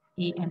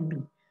 A and B.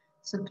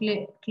 So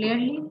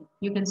clearly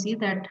you can see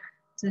that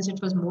since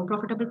it was more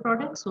profitable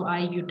product, so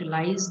I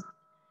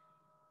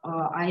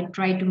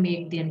tried to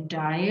make the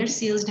entire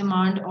sales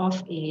demand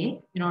of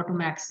A in order to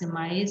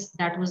maximize.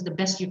 That was the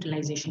best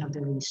utilization of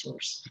the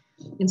resource.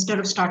 Instead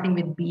of starting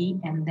with B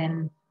and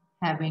then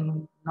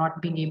having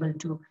not being able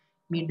to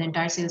meet the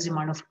entire sales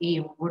demand of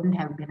A, wouldn't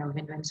have been a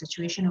win-win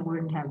situation. It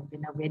wouldn't have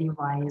been a very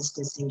wise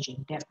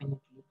decision,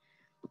 definitely.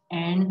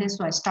 And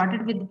so I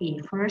started with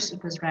A first.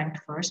 It was ranked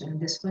first,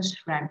 and this was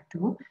ranked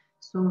 2.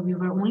 So we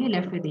were only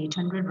left with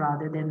 800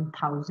 rather than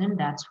 1000.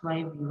 That's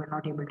why we were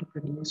not able to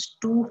produce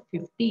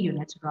 250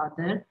 units.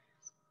 Rather,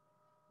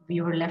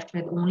 we were left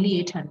with only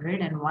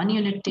 800, and 1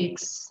 unit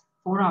takes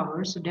 4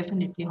 hours. So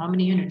definitely, how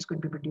many units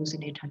could be produced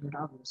in 800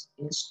 hours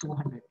is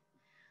 200.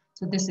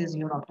 So this is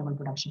your optimal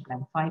production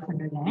plan: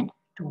 500 and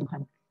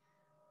 200.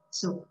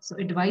 So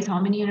advise how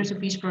many units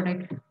of each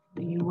product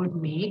you would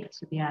make.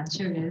 So the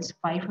answer is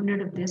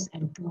 500 of this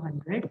and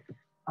 200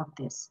 of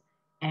this.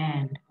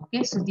 And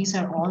okay, so these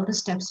are all the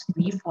steps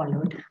we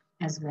followed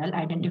as well.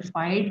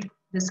 Identified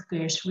the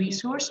scarce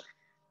resource.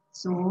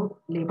 So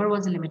labor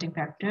was a limiting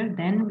factor.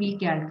 Then we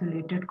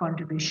calculated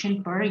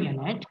contribution per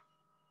unit.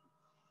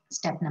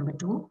 Step number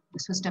 2.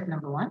 This was step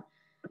number 1.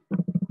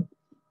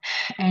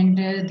 And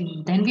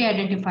then we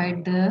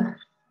identified the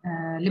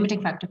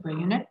limiting factor per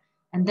unit,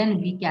 and then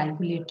we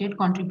calculated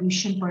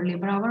contribution per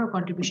labor hour or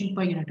contribution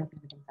per unit of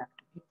limiting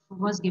factor. It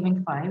was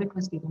given 5, it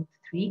was given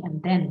 3,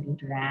 and then we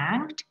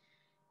ranked,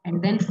 and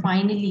then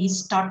finally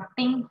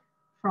starting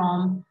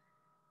from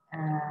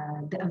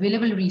the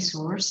available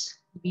resource,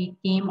 we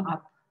came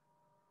up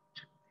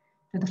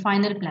to the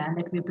final plan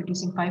that we're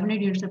producing 500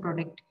 units of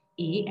product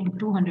A and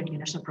 200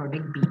 units of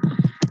product B.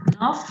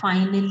 Now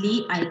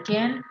finally I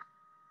can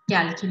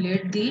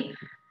calculate the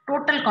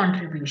total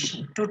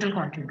contribution.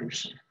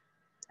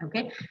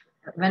 Okay,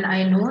 when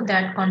I know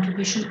that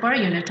contribution per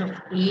unit of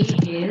A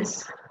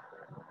is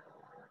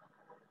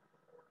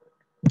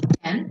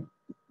 10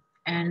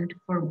 and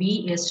for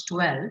B is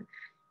 12,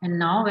 and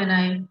now when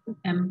I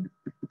am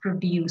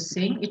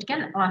producing, it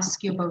can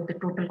ask you about the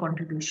total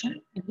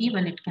contribution, and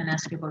even it can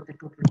ask you about the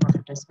total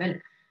profit as well,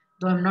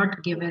 though I'm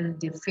not given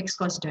the fixed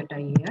cost data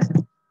here.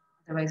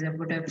 Otherwise I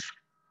would have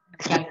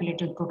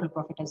calculated total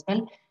profit as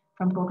well.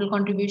 From total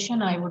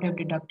contribution, I would have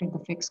deducted the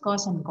fixed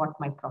cost and got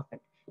my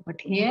profit.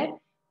 But here,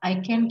 I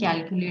can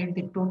calculate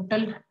the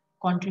total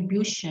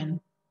contribution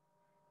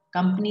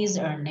company is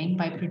earning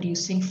by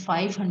producing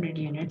 500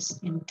 units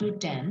into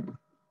 10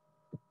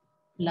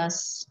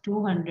 plus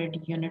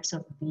 200 units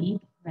of B,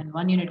 when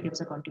 1 unit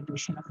gives a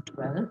contribution of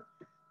 12.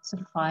 So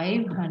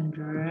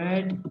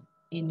 500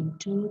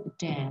 into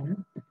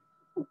 10,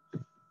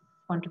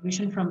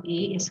 contribution from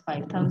A is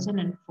 5,000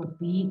 and for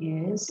B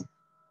is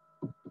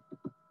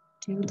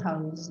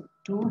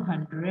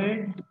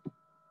 200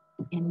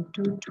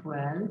 into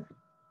 12,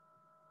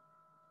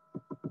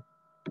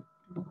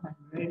 200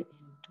 into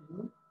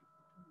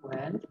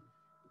 12,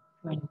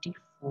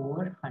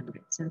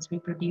 2400. Since we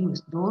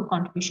produce, though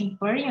contribution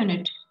per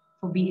unit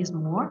for B is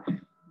more,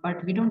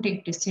 but we don't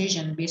take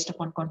decision based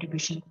upon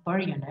contribution per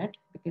unit,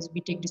 because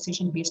we take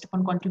decision based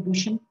upon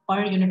contribution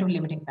per unit of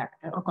limiting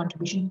factor or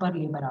contribution per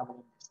labor hour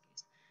in this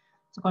case.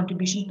 So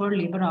contribution per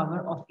labor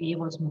hour of A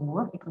was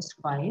more, it was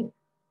 5.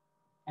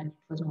 And it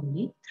was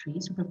only 3.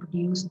 So we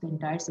produced the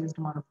entire sales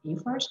demand of A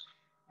first,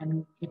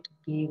 and it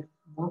gave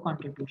more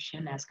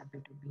contribution as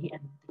compared to B,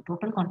 and the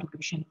total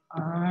contribution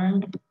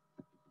earned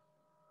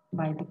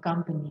by the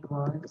company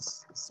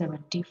was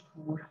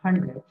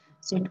 7,400.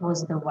 So it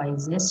was the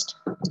wisest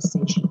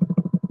decision.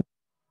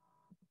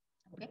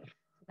 Okay,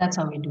 that's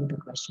how we do the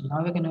question.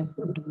 Now we're going to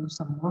do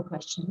some more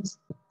questions.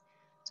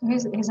 So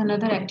here's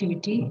another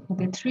activity.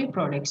 There are 3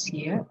 products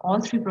here. All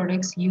 3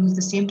 products use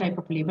the same type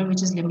of labor,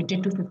 which is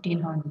limited to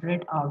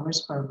 1,500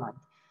 hours per month.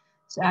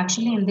 So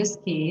actually in this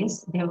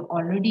case, they have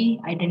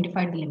already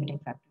identified the limiting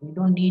factor. We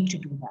don't need to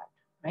do that,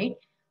 right?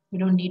 We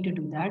don't need to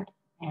do that.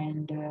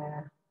 And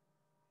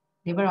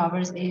labor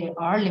hours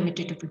are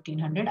limited to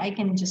 1,500. I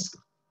can just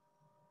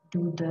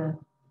do the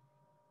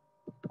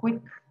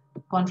quick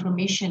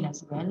confirmation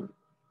as well.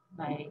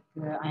 Like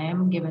I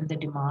am given the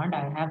demand,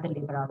 I have the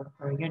labor hour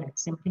per unit.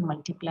 Simply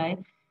multiply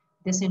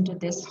this into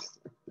this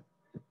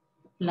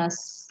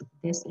plus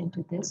this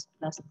into this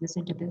plus this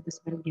into this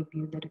will give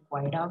you the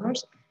required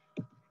hours.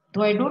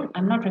 Though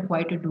I'm not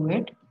required to do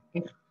it.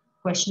 If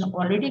question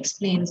already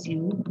explains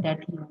you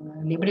that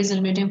labor is a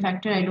limiting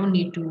factor. I don't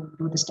need to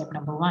do the step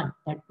number one,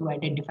 that to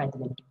identify the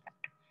limiting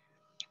factor.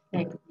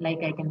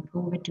 Like I can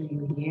prove it to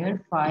you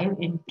here. 5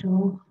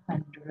 into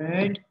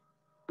 100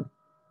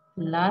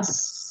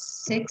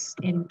 plus 6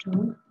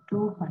 into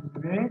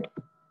 200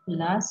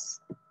 plus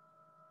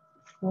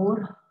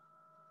 4,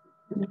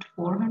 is it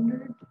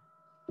 400?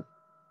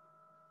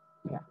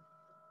 Yeah,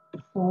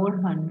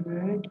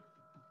 400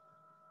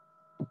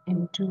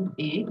 into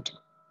 8.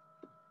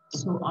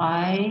 So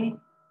I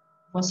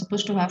was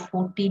supposed to have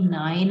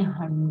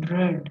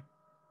 4,900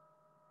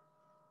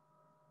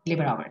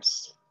 labor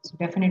hours. So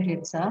definitely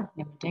it's a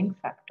limiting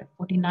factor,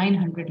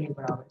 4,900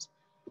 labor hours.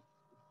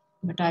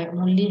 But I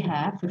only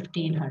have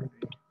 1,500.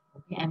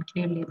 Okay, and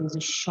clearly there's a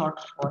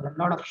shortfall, a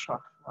lot of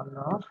shortfall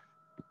of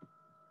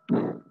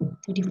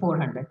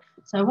 3,400.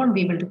 So I won't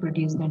be able to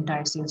produce the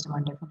entire sales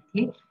demand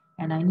definitely.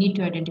 And I need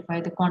to identify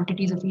the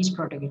quantities of each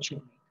product it should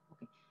make.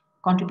 Okay.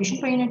 Contribution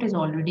per unit is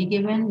already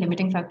given.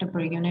 Limiting factor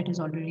per unit is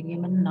already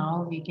given.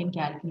 Now we can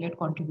calculate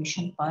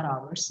contribution per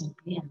hour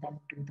simply and then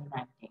do the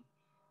ranking.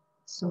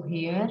 So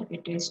here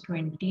it is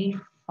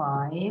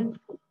 25.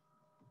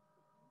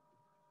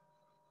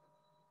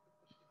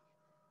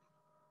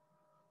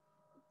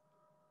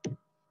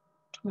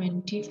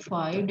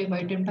 25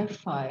 divided by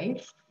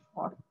 5,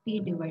 40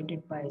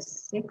 divided by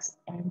 6,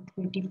 and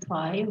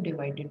 35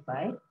 divided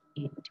by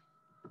 8.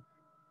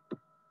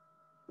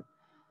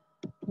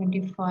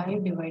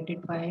 25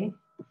 divided by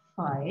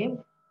 5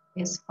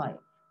 is 5.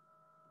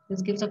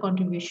 This gives a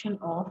contribution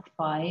of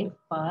 5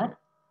 per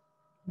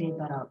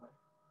labor hour.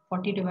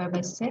 40 divided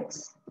by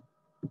 6.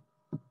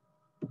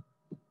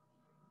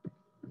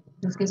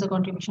 This gives a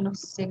contribution of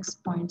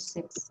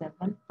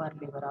 6.67 per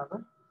labor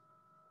hour.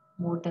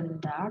 More than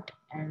that.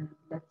 And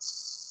let's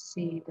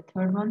see the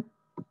third one.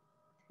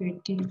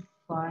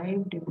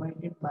 35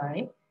 divided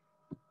by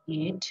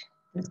 8.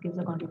 This gives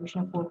a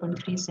contribution of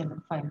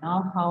 4.375.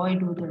 Now how I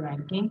do the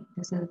ranking,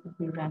 this is will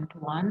be ranked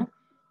 1,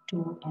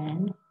 2,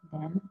 and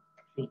then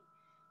 3.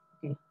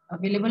 Okay,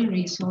 available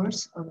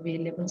resource,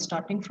 available,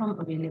 starting from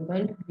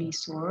available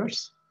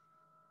resource,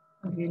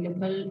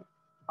 available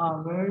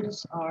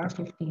hours are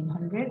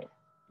 1,500.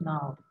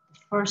 Now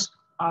first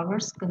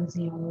hours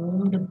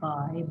consumed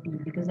by B,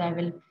 because I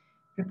will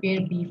prepare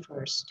B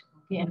first.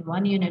 Okay, and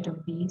 1 unit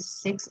of B,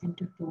 6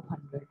 into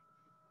 200.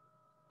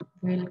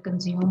 Will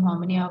consume how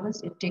many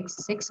hours? It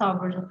takes 6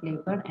 hours of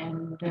labor,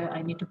 and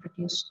I need to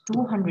produce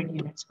 200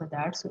 units for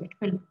that. So it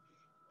will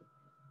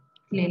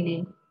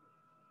clearly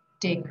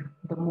take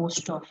the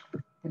most of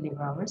the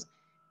labor hours.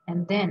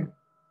 And then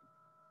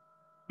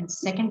in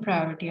second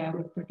priority, I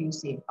would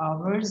produce 8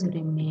 hours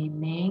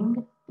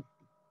remaining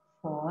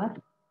for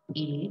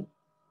A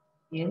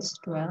is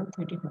 12,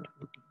 30, 40,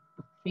 50,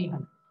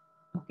 300.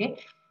 Okay.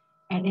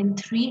 And in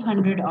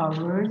 300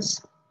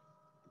 hours,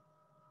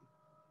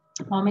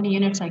 how many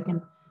units I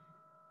can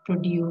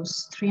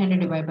produce? 300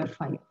 divided by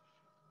 5.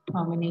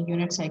 How many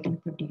units I can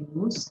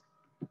produce?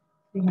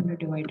 300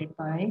 divided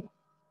by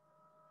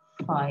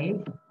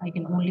 5. I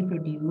can only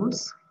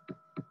produce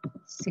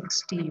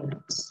 60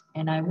 units.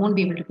 And I won't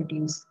be able to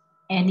produce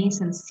any,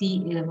 since C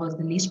was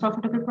the least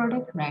profitable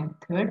product,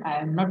 ranked third. I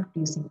am not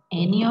producing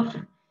any of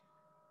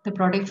the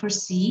product for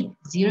C.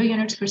 0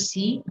 units for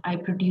C. I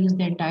produce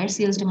the entire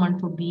sales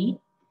demand for B.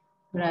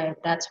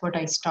 That's what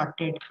I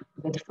started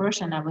with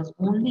first, and I was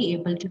only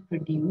able to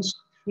produce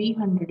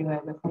 300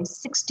 divided by 5,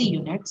 60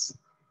 units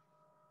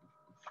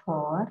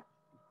for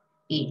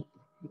A,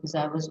 because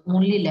I was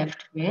only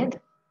left with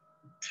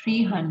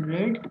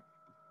 300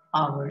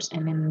 hours,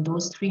 and in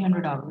those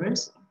 300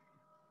 hours,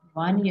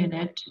 1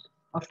 unit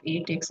of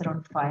A takes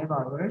around 5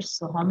 hours.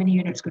 So how many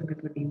units could be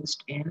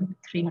produced in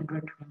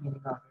 300 remaining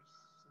hours?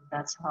 So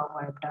that's how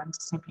I've done.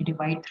 Simply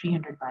divide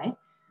 300 by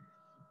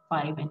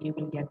 5 and you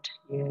will get,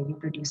 you're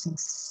producing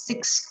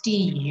 60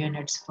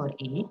 units for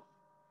A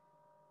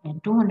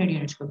and 200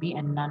 units for B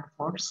and none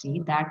for C.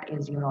 That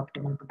is your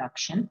optimal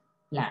production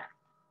plan.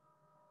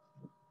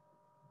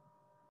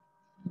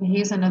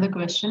 Here's another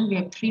question. We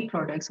have 3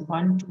 products,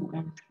 1, 2,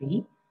 and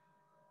 3.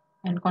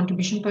 And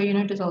contribution per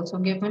unit is also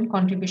given.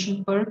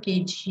 Contribution per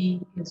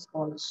kg is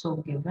also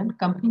given.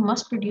 Company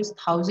must produce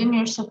 1,000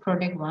 units of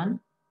product 1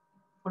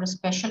 for a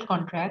special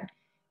contract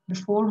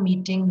before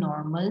meeting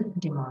normal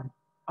demand.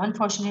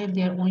 Unfortunately,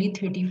 there are only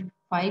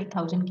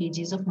 35,000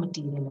 kgs of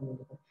material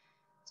available.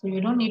 So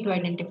you don't need to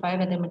identify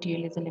whether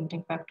material is a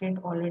limiting factor. It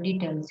already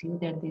tells you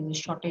that there is a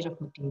shortage of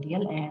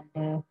material,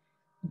 and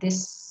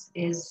this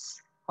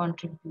is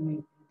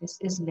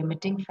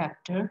limiting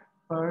factor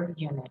per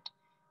unit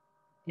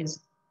is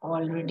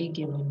already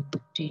given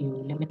to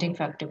you. Limiting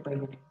factor per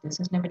unit. This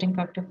is limiting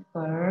factor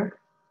per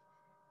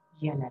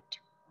unit.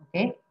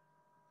 Okay.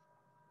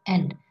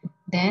 And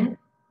then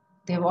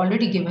they've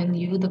already given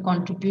you the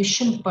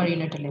contribution per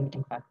unit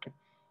limiting factor.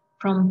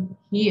 From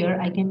here,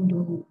 I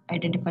can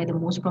identify the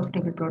most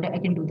profitable product. I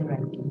can do the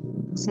ranking.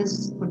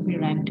 This would be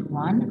ranked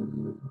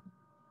 1,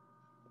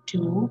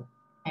 2,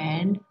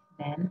 and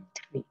then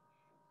 3.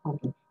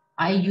 Okay.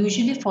 I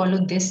usually follow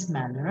this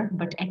manner,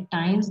 but at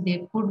times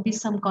there could be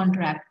some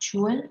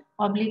contractual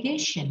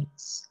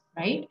obligations,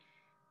 right?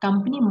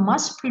 Company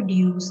must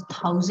produce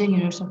 1,000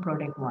 units of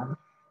product one,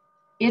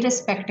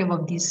 irrespective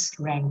of this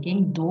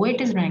ranking, though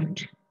it is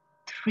ranked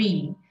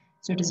 3,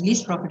 so it is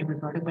least profitable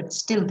product, but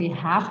still they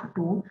have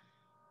to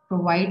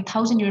provide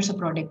 1,000 units of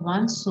product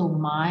one. So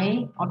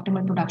my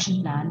optimal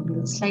production plan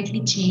will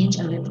slightly change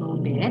a little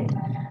bit.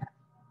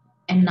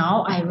 And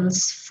now I will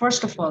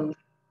first of all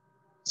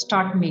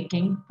start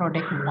making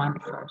product one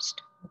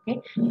first.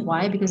 Okay,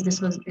 why? Because this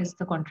was is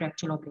the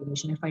contractual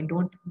obligation. If I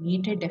don't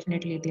meet it,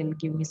 definitely they'll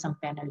give me some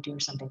penalty or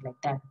something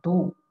like that,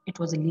 though it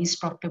was a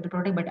least profitable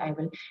product, but I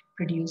will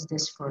produce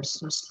this first.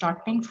 So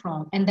starting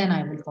from, and then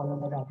I will follow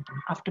the ranking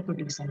after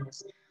producing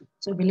this.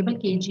 So available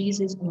kgs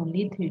is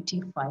only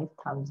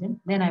 35,000,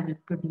 then I will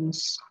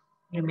produce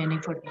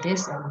remaining for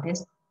this and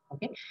this.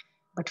 Okay,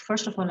 but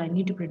first of all I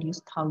need to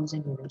produce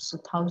 1,000 units. So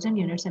 1,000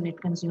 units, and it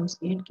consumes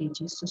 8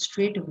 kgs. So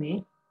straight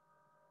away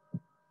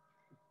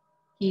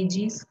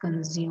kgs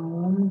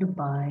consumed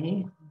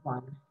by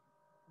 1.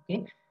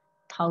 Okay,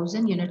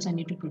 1,000 units I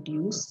need to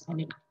produce,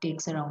 and it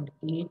takes around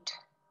 8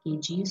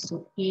 kgs.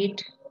 So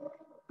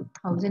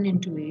 8,000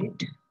 into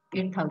 8,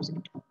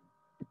 8,000.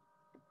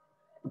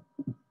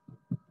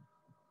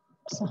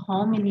 So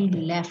how many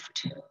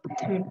left?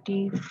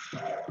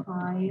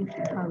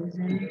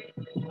 35,000,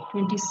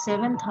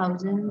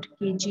 27,000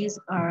 kgs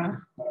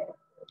are,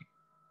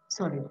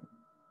 sorry,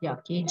 yeah,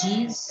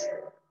 kgs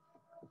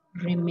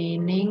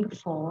remaining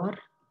for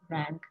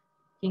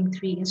ranking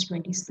 3 is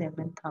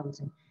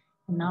 27,000.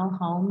 Now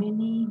how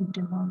many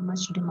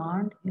much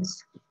demand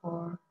is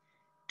for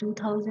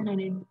 2,000, and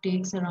it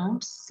takes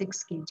around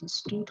 6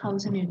 kgs.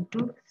 2,000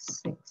 into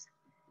 6.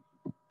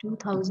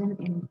 2,000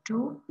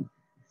 into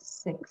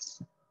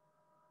 6.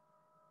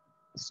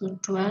 So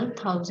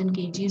 12,000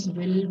 kgs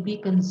will be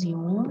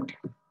consumed.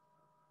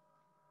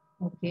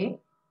 Okay,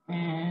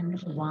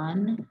 and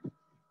 1,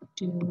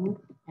 2,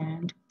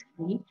 and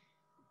 3.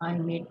 I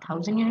made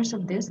 1,000 units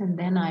of this, and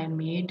then I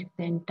made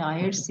the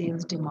entire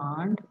sales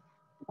demand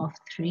of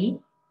 3.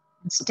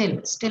 And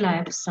still I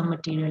have some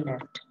material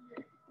left.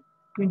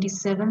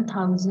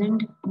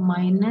 27,000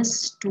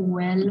 minus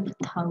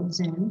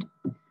 12,000,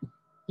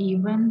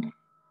 even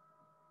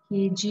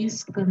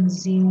kgs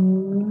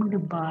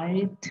consumed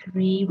by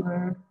 3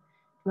 were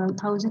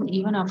 12,000.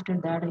 Even after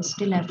that, I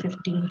still have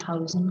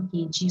 15,000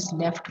 kgs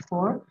left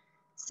for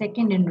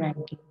second in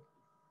ranking.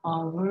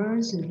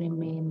 Hours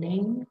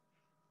remaining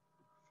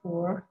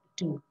for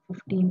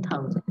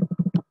 15,000.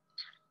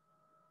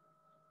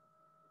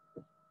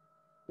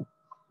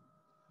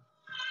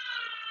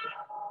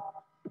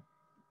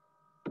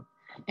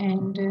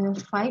 And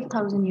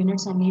 5,000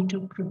 units I need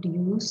to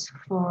produce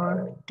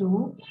for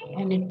 2,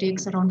 and it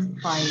takes around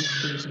 5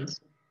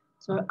 kgs.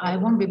 So I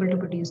won't be able to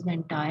produce the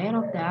entire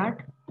of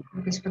that,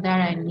 because for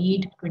that I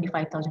need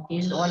 25,000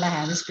 kgs. All I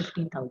have is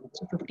 15,000.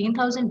 So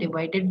 15,000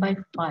 divided by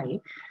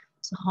 5.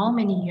 So how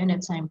many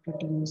units I'm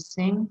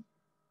producing?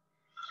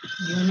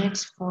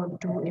 Units for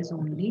 2 is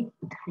only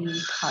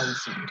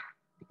 3,000,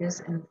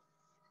 because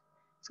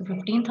so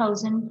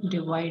 15,000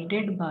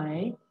 divided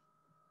by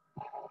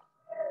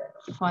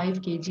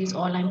 5 kgs,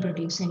 all I'm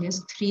producing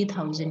is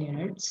 3,000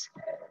 units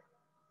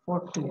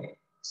for 2.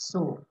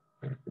 So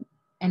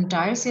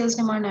entire sales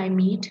demand I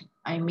make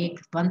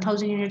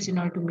 1,000 units in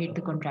order to meet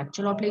the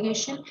contractual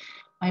obligation.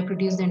 I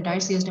produced the entire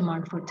sales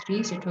demand for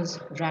 3, so it was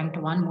ranked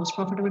 1 most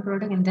profitable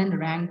product, and then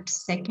ranked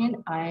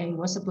second. I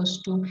was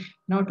supposed to,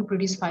 in order to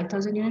produce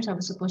 5,000 units, I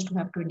was supposed to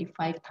have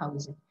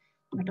 25,000,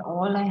 but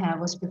all I have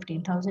was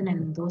 15,000,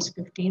 and those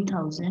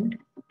 15,000,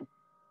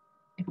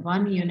 if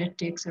 1 unit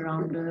takes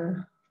around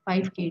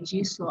 5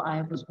 kg, so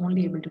I was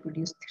only able to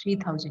produce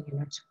 3,000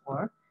 units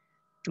for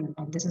 2,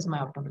 and this is my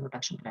optimal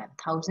production plan: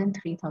 1,000,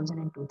 3,000,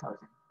 and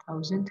 2,000.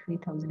 1,000,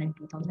 3,000, and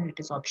 2,000. It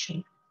is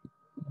option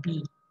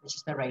B, which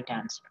is the right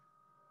answer.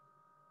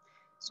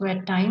 So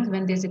at times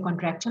when there's a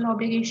contractual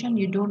obligation,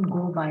 you don't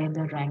go by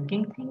the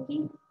ranking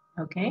thingy.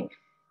 Okay,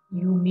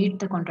 you meet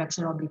the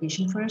contractual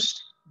obligation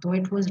first. Though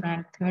it was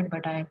ranked 3rd,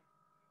 but I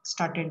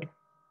started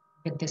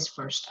with this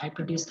first. I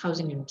produced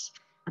 1,000 units.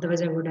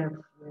 Otherwise, I would have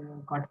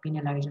got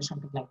penalized or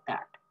something like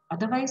that.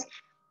 Otherwise,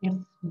 if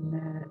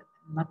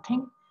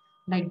nothing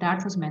like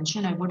that was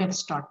mentioned, I would have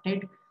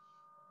started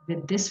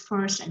with this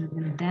first, and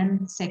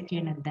then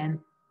second, and then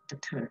the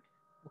 3rd.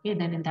 Okay,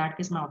 then in that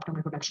case, my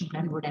optimal production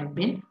plan would have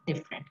been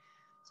different.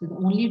 So the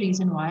only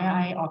reason why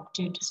I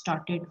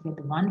started with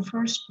 1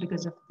 first,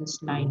 because of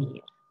this line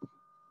here.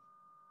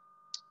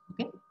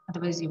 Okay,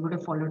 otherwise you would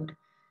have followed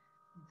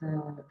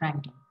the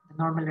ranking, the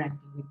normal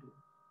ranking we do.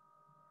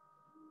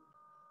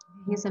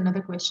 Here's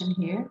another question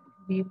here.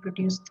 We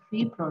produced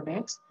 3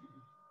 products,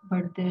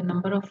 but the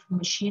number of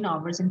machine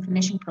hours in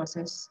finishing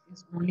process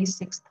is only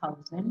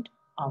 6,000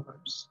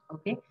 hours.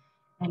 Okay,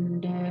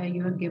 and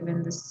you are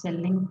given the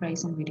selling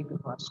price and variable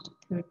cost: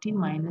 30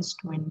 minus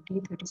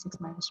 20, 36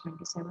 minus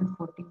 27,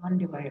 41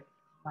 divided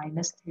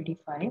minus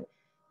 35.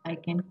 I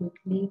can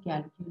quickly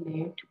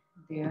calculate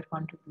their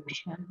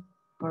contribution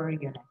per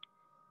unit.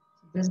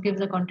 This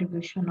gives a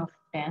contribution of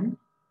 10.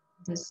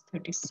 This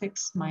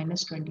 36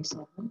 minus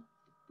 27.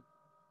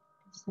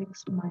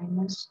 6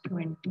 minus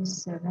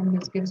 27.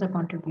 This gives a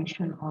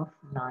contribution of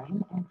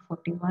 9. And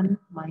 41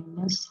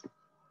 minus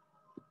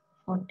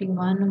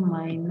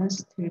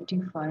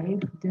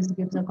 35. This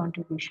gives a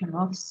contribution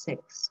of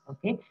 6.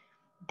 Okay.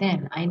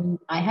 Then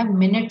I have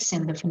minutes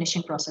in the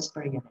finishing process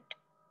per unit,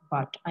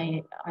 but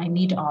I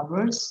need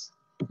hours.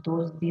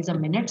 These are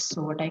minutes.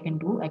 So what I can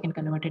do, I can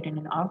convert it in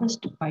an hours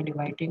by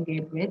dividing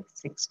it with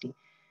 60.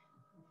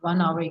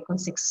 1 hour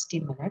equals 60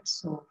 minutes.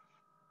 So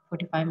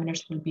 45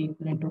 minutes will be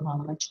equivalent to how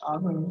much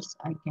hours?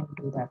 I can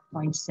do that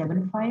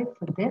 0.75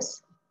 for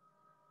this,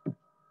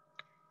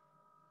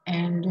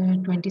 and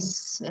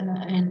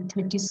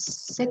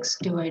 36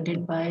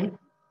 divided by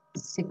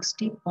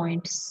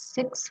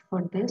 60.6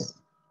 for this.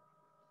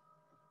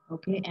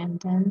 Okay, and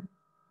then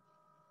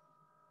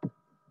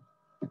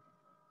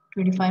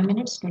 25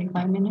 minutes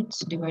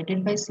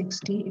divided by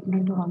 60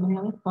 equal to how many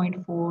hours?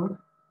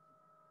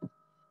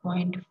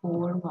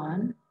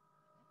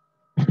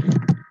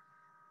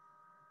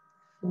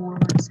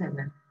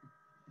 0.417.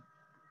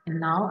 And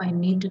now I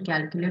need to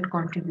calculate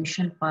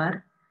contribution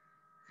per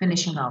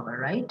finishing hour,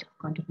 right?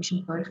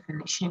 Contribution per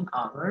finishing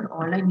hour.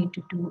 All I need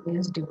to do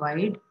is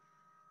divide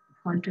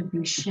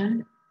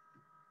contribution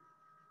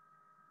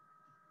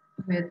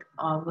with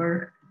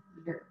our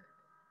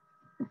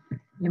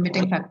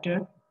limiting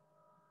factor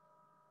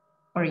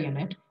per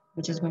unit,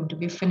 which is going to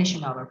be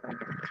finishing hour per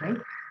unit,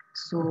 right?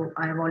 So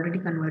I've already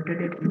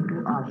converted it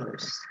into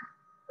hours.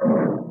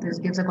 This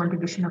gives a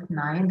contribution of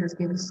 9. This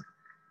gives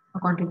a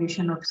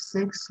contribution of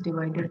 6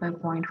 divided by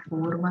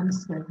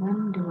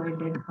 0.417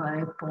 divided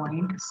by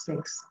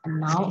 0.6.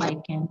 And now I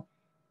can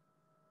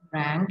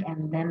rank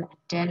and then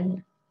tell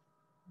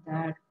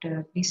that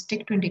please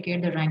tick to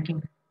indicate the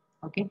ranking.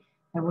 Okay,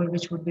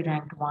 which would be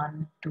ranked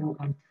 1, 2,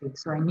 and 3.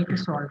 So I need to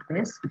solve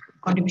this.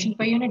 Contribution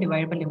per unit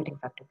divided by limiting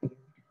factor per unit.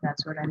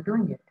 That's what I'm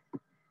doing it.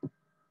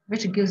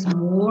 Which gives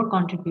more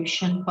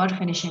contribution per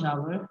finishing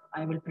hour.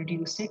 I will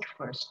produce it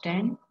first.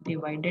 10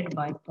 divided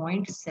by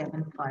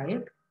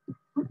 0.75.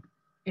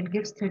 It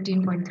gives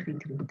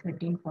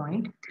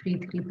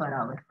 13.33 per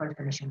hour per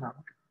finishing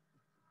hour.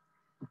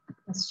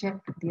 Let's check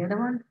the other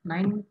one.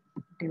 9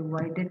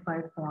 divided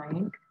by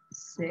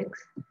 0.6,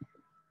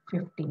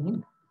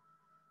 15.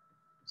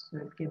 So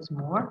it gives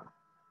more.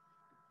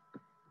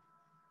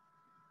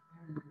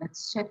 And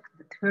let's check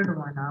the third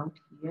one out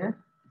here.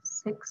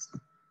 6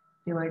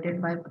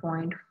 divided by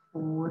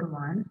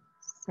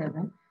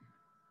 0.417,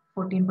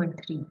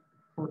 14.3.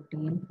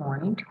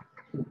 14.3.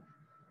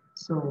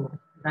 So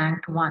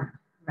ranked 1.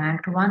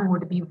 Ranked 1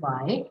 would be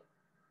Y.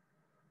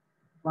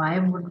 Y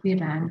would be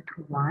ranked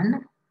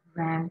 1.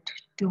 Ranked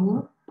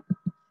 2.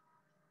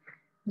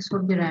 This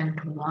would be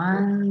ranked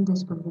 1.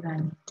 This would be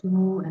ranked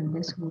 2. And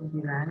this would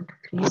be ranked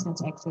 3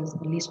 since X is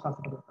the least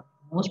profitable.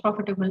 Most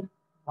profitable.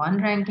 1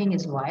 ranking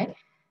is Y.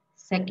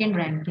 Second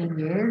ranking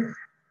is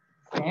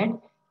Z.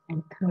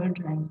 And third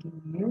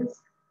ranking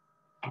is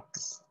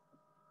X.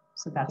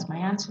 So that's my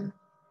answer.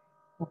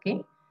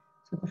 Okay.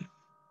 So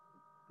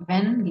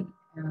when the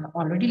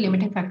already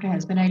limiting factor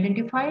has been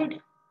identified,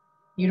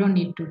 you don't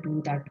need to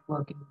do that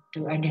work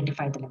to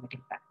identify the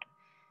limiting factor.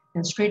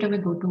 Then straight away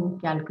go to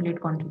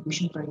calculate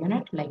contribution per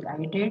unit like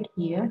I did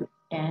here,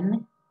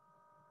 10,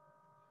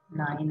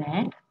 9,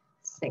 and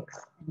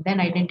 6. And then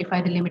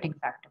identify the limiting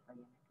factor per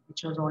unit,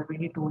 which was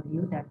already told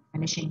you that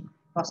finishing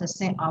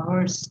processing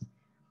hours,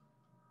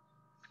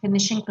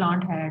 finishing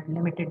plant had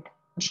limited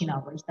machine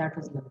hours. That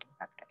was limiting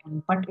factor.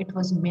 But it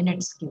was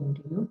minutes given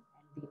to you.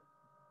 And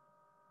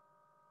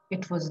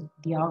it was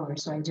the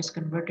hours. So I just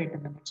converted the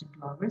minutes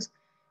into hours.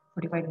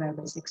 45 divided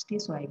by 60,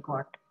 so I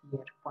got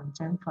here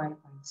 0.75,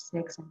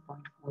 0.6, and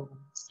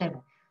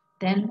 0.417.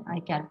 Then I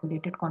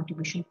calculated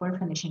contribution per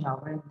finishing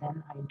hour, and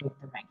then I did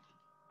the ranking.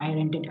 I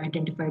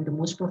identified the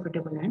most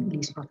profitable and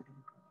least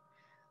profitable.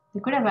 They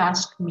could have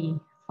asked me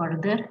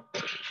further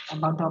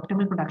about the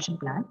optimal production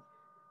plan,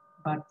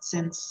 but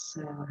since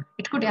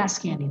it could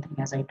ask you anything,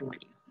 as I told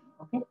you.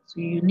 Okay, so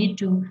you need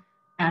to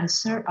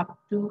answer up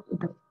to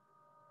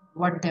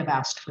what they've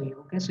asked for you.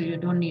 Okay, so you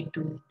don't need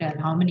to tell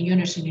how many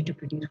units you need to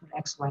produce for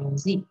X, Y, and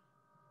Z.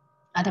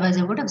 Otherwise,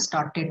 I would have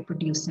started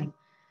producing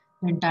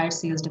the entire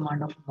sales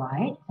demand of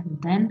Y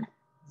and then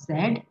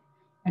Z.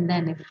 And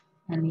then if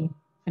any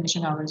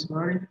finishing hours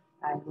were,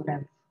 I would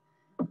have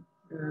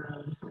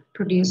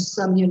produced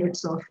some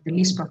units of the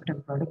least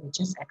profitable product, which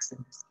is X in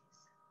this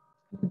case.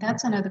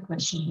 That's another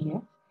question here.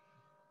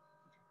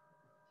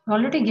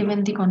 Already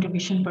given the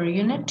contribution per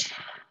unit,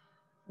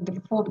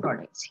 the 4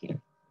 products here.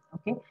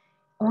 Okay.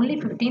 Only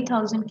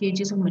 15,000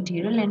 kgs of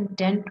material and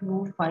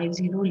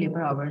 10,250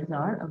 labor hours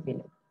are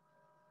available.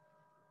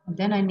 And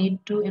then I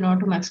need to, in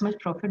order to maximize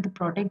profit, the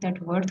product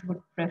that Worth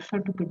would prefer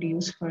to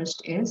produce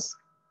first is,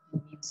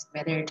 means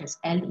whether it is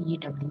L, E,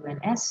 W, and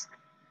S.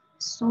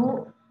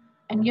 So,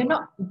 and you're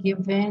not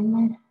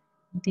given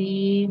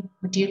the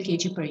material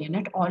kg per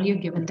unit, all you're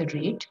given the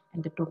rate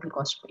and the total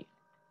cost per unit.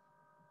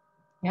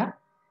 Yeah.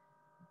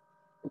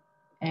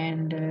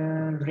 and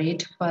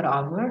rate per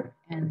hour,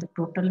 and the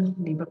total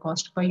labor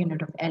cost per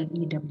unit of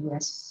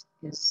LEWS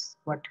is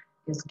what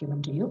is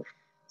given to you.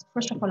 So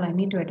first of all, I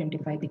need to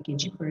identify the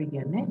kg per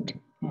unit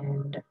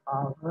and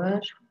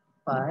hour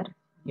per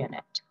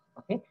unit.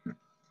 Okay,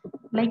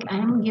 like I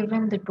am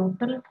given the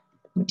total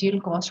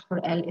material cost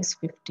for L is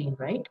 15,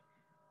 right?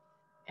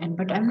 And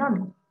but I'm not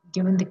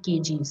given the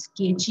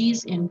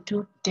kgs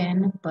into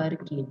 10 per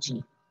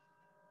kg.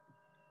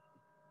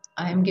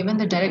 I am given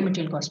the direct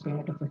material cost per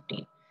unit of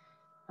 15.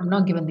 I'm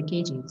not given the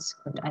kgs,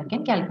 but I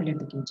can calculate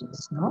the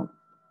kgs. No,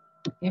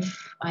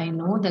 if I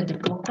know that the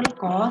total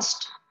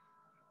cost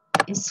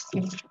is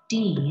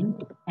 15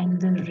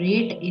 and the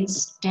rate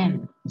is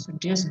 10, so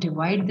just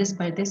divide this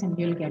by this and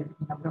you'll get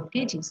the number of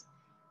kgs.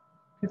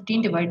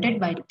 15 divided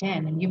by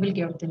 10 and you will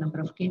get the number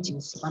of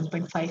kgs,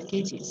 1.5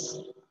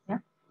 kgs. Yeah.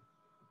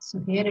 So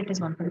here it is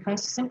 1.5.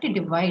 So simply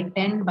divide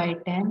 10 by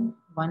 10,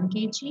 1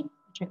 kg.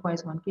 It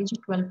requires 1 kg.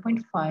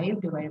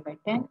 12.5 divided by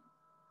 10.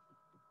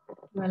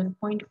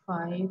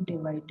 12.5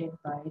 divided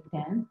by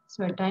 10.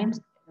 So at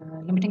times,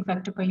 limiting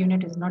factor per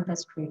unit is not that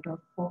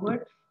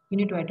straightforward. You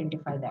need to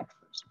identify that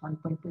first.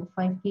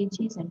 1.25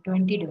 kgs and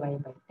 20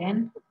 divided by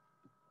 10.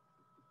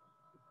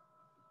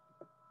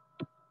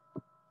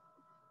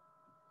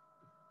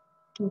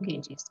 2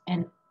 kgs.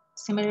 And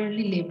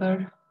similarly,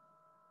 labor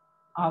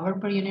hour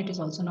per unit is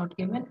also not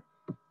given.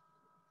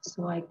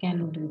 So I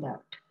can do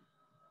that.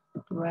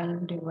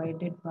 12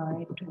 divided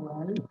by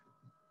 12.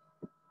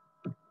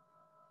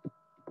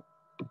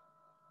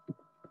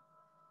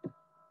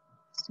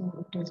 So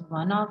it is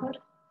 1 hour.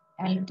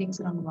 L takes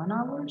around 1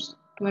 hours.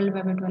 12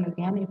 divided by 12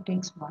 again, it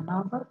takes 1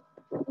 hour.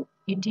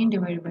 18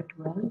 divided by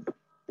 12.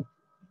 It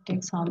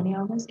takes how many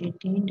hours?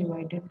 18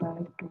 divided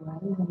by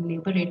 12. And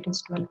labor rate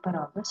is 12 per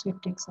hour. So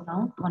it takes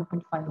around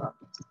 1.5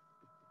 hours.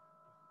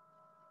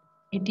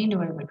 18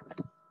 divided by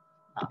 12.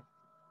 Now,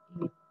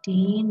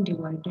 18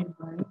 divided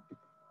by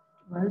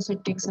 12. So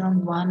it takes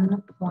around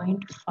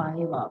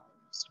 1.5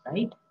 hours,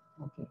 right?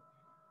 Okay.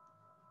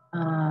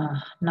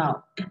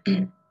 Now,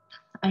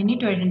 I need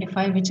to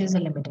identify which is a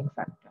limiting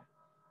factor.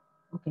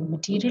 Okay,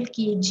 material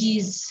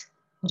kgs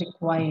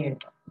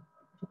required.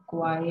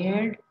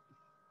 Required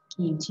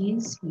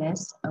kgs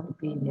less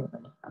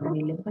available.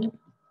 Available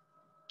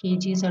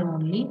kgs are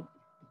only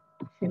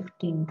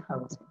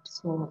 15,000.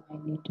 So I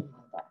need to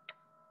know that.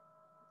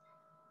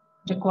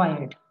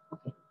 Required.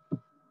 Okay.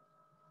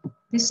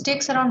 This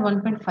takes around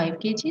 1.5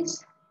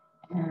 kgs.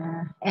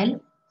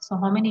 L. So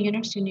how many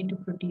units you need to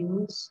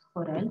produce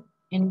for L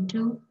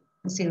into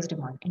the sales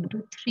demand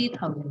into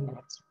 3,000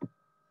 units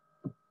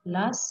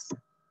plus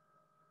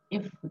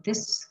if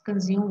this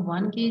consume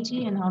 1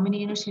 kg and how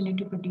many units you need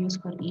to produce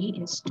for E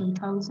is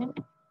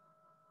 2000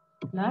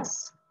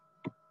 plus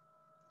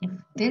if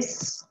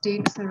this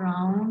takes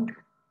around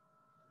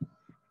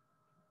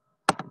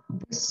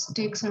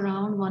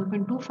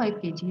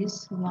 1.25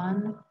 kgs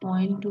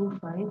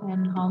 1.25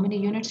 and how many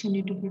units you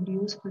need to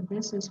produce for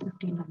this is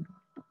 1500.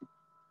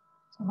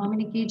 So how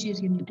many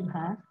kgs you need to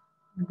have?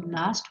 And the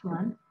last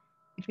one,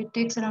 if it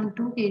takes around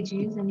 2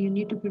 kgs and you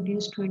need to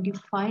produce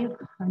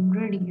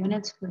 2500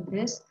 units for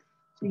this,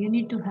 so you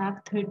need to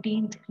have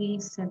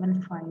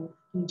 13,375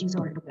 kgs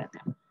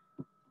altogether.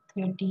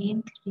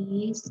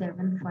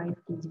 13,375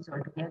 kgs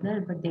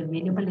altogether, but the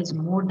available is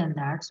more than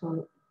that,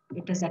 so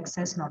it is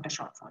excess, not a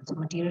shortfall. So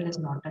material is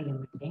not a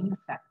limiting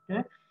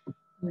factor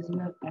because you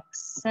have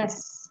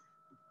excess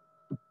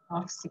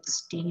of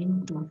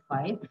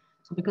 1625.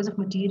 So because of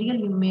material,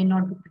 you may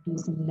not be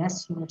producing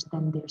less units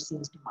than their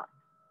sales demand.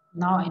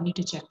 Now I need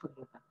to check for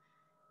labor.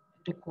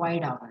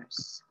 Required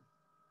hours,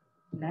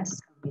 less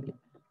available.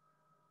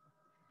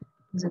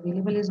 Because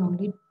available is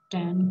only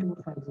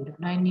 10,250.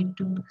 Now I need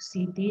to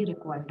see the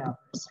required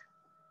hours.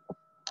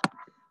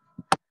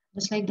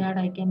 Just like that,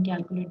 I can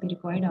calculate the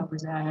required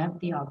hours. I have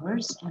the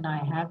hours and I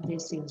have the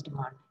sales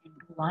demand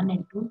into 1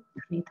 into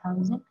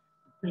 3,000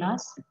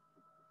 plus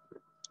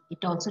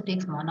it also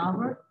takes 1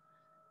 hour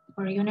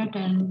per unit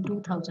and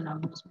 2,000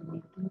 hours we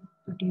need to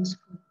produce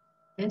for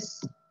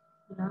this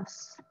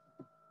plus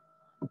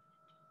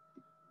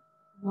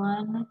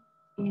 1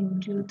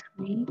 into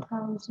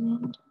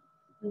 3,000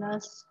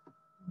 plus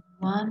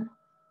 1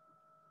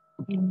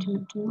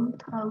 into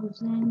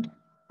 2,000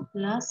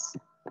 plus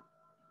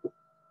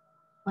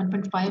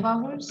 1.5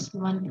 hours,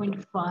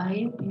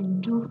 1.5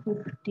 into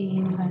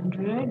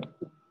 1500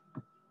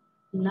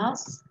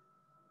 plus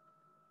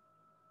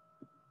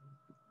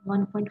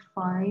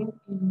 1.5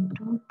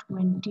 into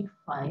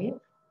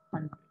 2500.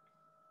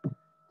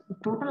 The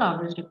total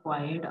hours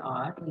required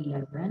are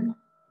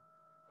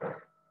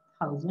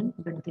 11,000,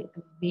 but the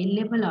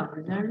available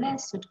hours are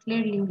less, so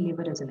clearly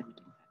labor is a limiting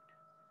factor.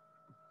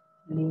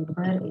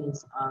 Labor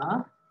is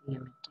a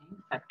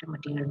limiting factor,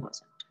 material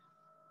wasn't.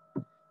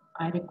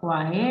 I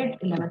required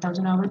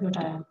 11,000 hours, but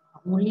I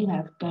only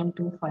have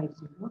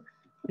 10,250.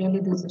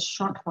 Really, there's a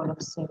shortfall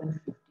of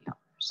 750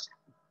 hours.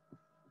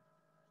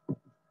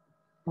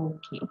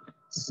 Okay,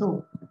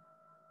 so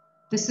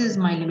this is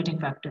my limiting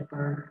factor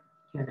per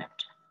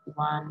unit.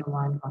 1,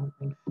 1,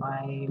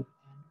 1.5,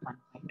 and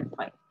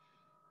 1.5.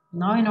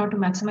 Now, in order to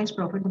maximize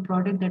profit, the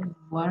product that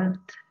worth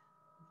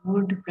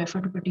would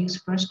prefer to produce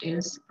first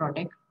is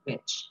product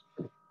which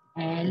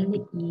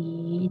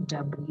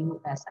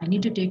LEWS. I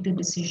need to take the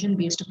decision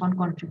based upon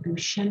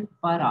contribution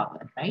per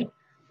hour, right?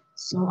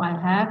 So I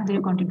have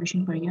their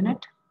contribution per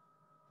unit.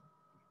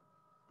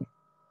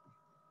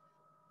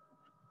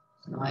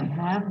 So I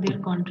have their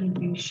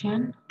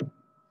contribution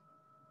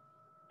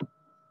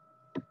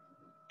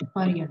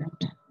per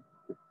unit.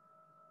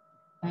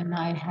 And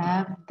I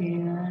have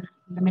their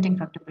limiting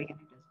factor per unit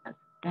as well.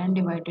 10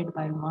 divided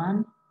by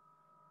 1,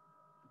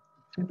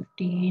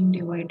 15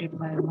 divided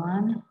by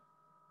 1,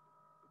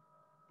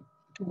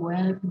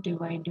 12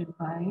 divided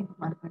by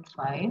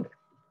 1.5,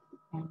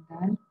 and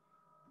then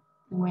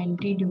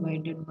 20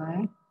 divided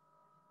by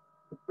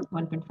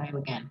 1.5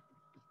 again.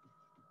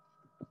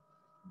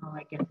 Now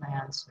I get my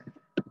answer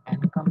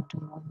and come to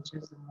know which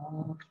is the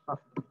most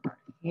profitable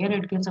product. Here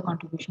it gives a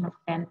contribution of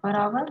 10 per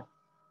hour,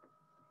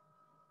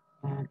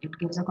 and it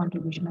gives a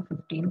contribution of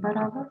 15 per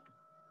hour.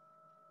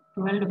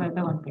 12 divided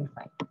by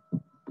 1.5.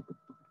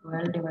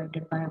 12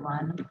 divided by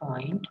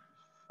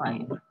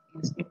 1.5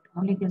 is it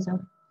only gives a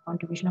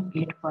contribution of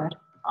 8 per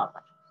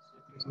hour. So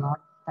it is not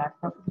that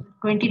profitable.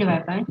 20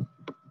 divided by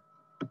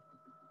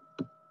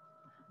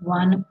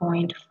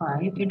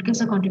 1.5, it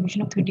gives a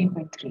contribution of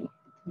 13.3.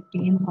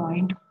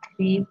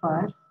 13.3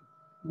 per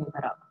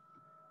labor hour.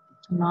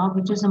 So now,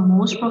 which is the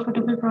most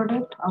profitable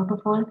product out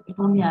of all? It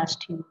only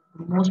asked you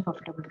the most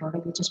profitable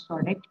product, which is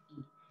product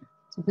E.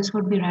 So this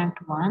would be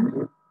ranked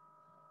 1,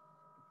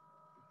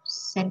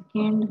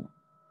 second,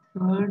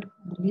 third.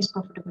 The least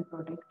profitable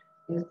product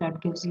is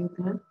that gives you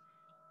the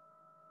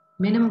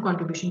minimum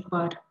contribution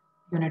per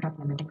unit of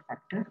limiting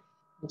factor,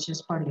 which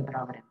is per labor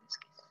hour in this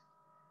case.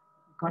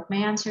 Got my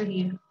answer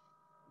here.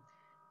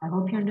 I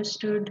hope you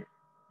understood.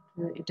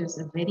 It is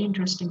a very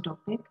interesting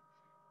topic,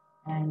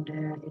 and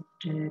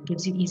it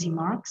gives you easy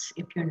marks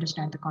if you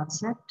understand the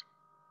concept.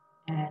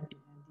 And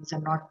these are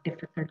not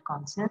difficult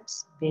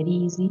concepts, very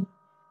easy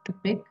to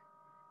pick.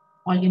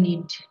 All you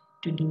need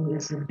to do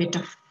is a bit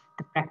of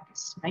the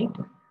practice, right?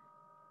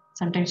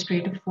 Sometimes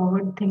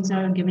straightforward things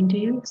are given to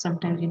you.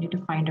 Sometimes you need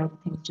to find out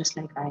things, just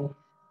like I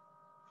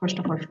first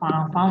of all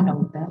found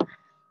out the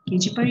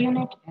kg per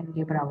unit and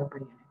labor hour per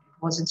unit.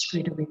 It wasn't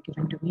straight away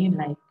given to me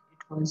like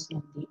it was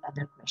in the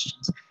other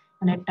questions.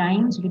 And at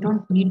times you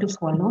don't need to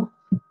follow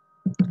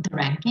the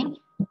ranking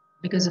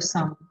because of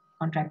some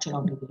contractual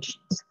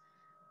obligations,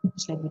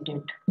 just like we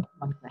did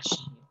one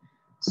question here.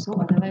 So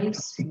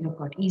otherwise, you've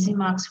got easy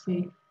marks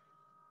for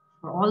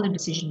all the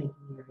decision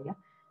making area.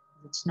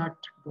 It's not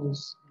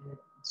those.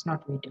 It's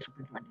not very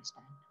difficult to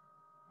understand,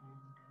 and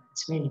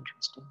it's very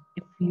interesting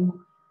if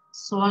you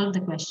solve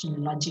the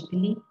question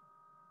logically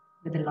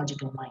with a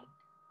logical mind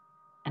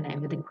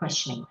and with a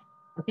questioning mind.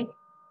 Okay.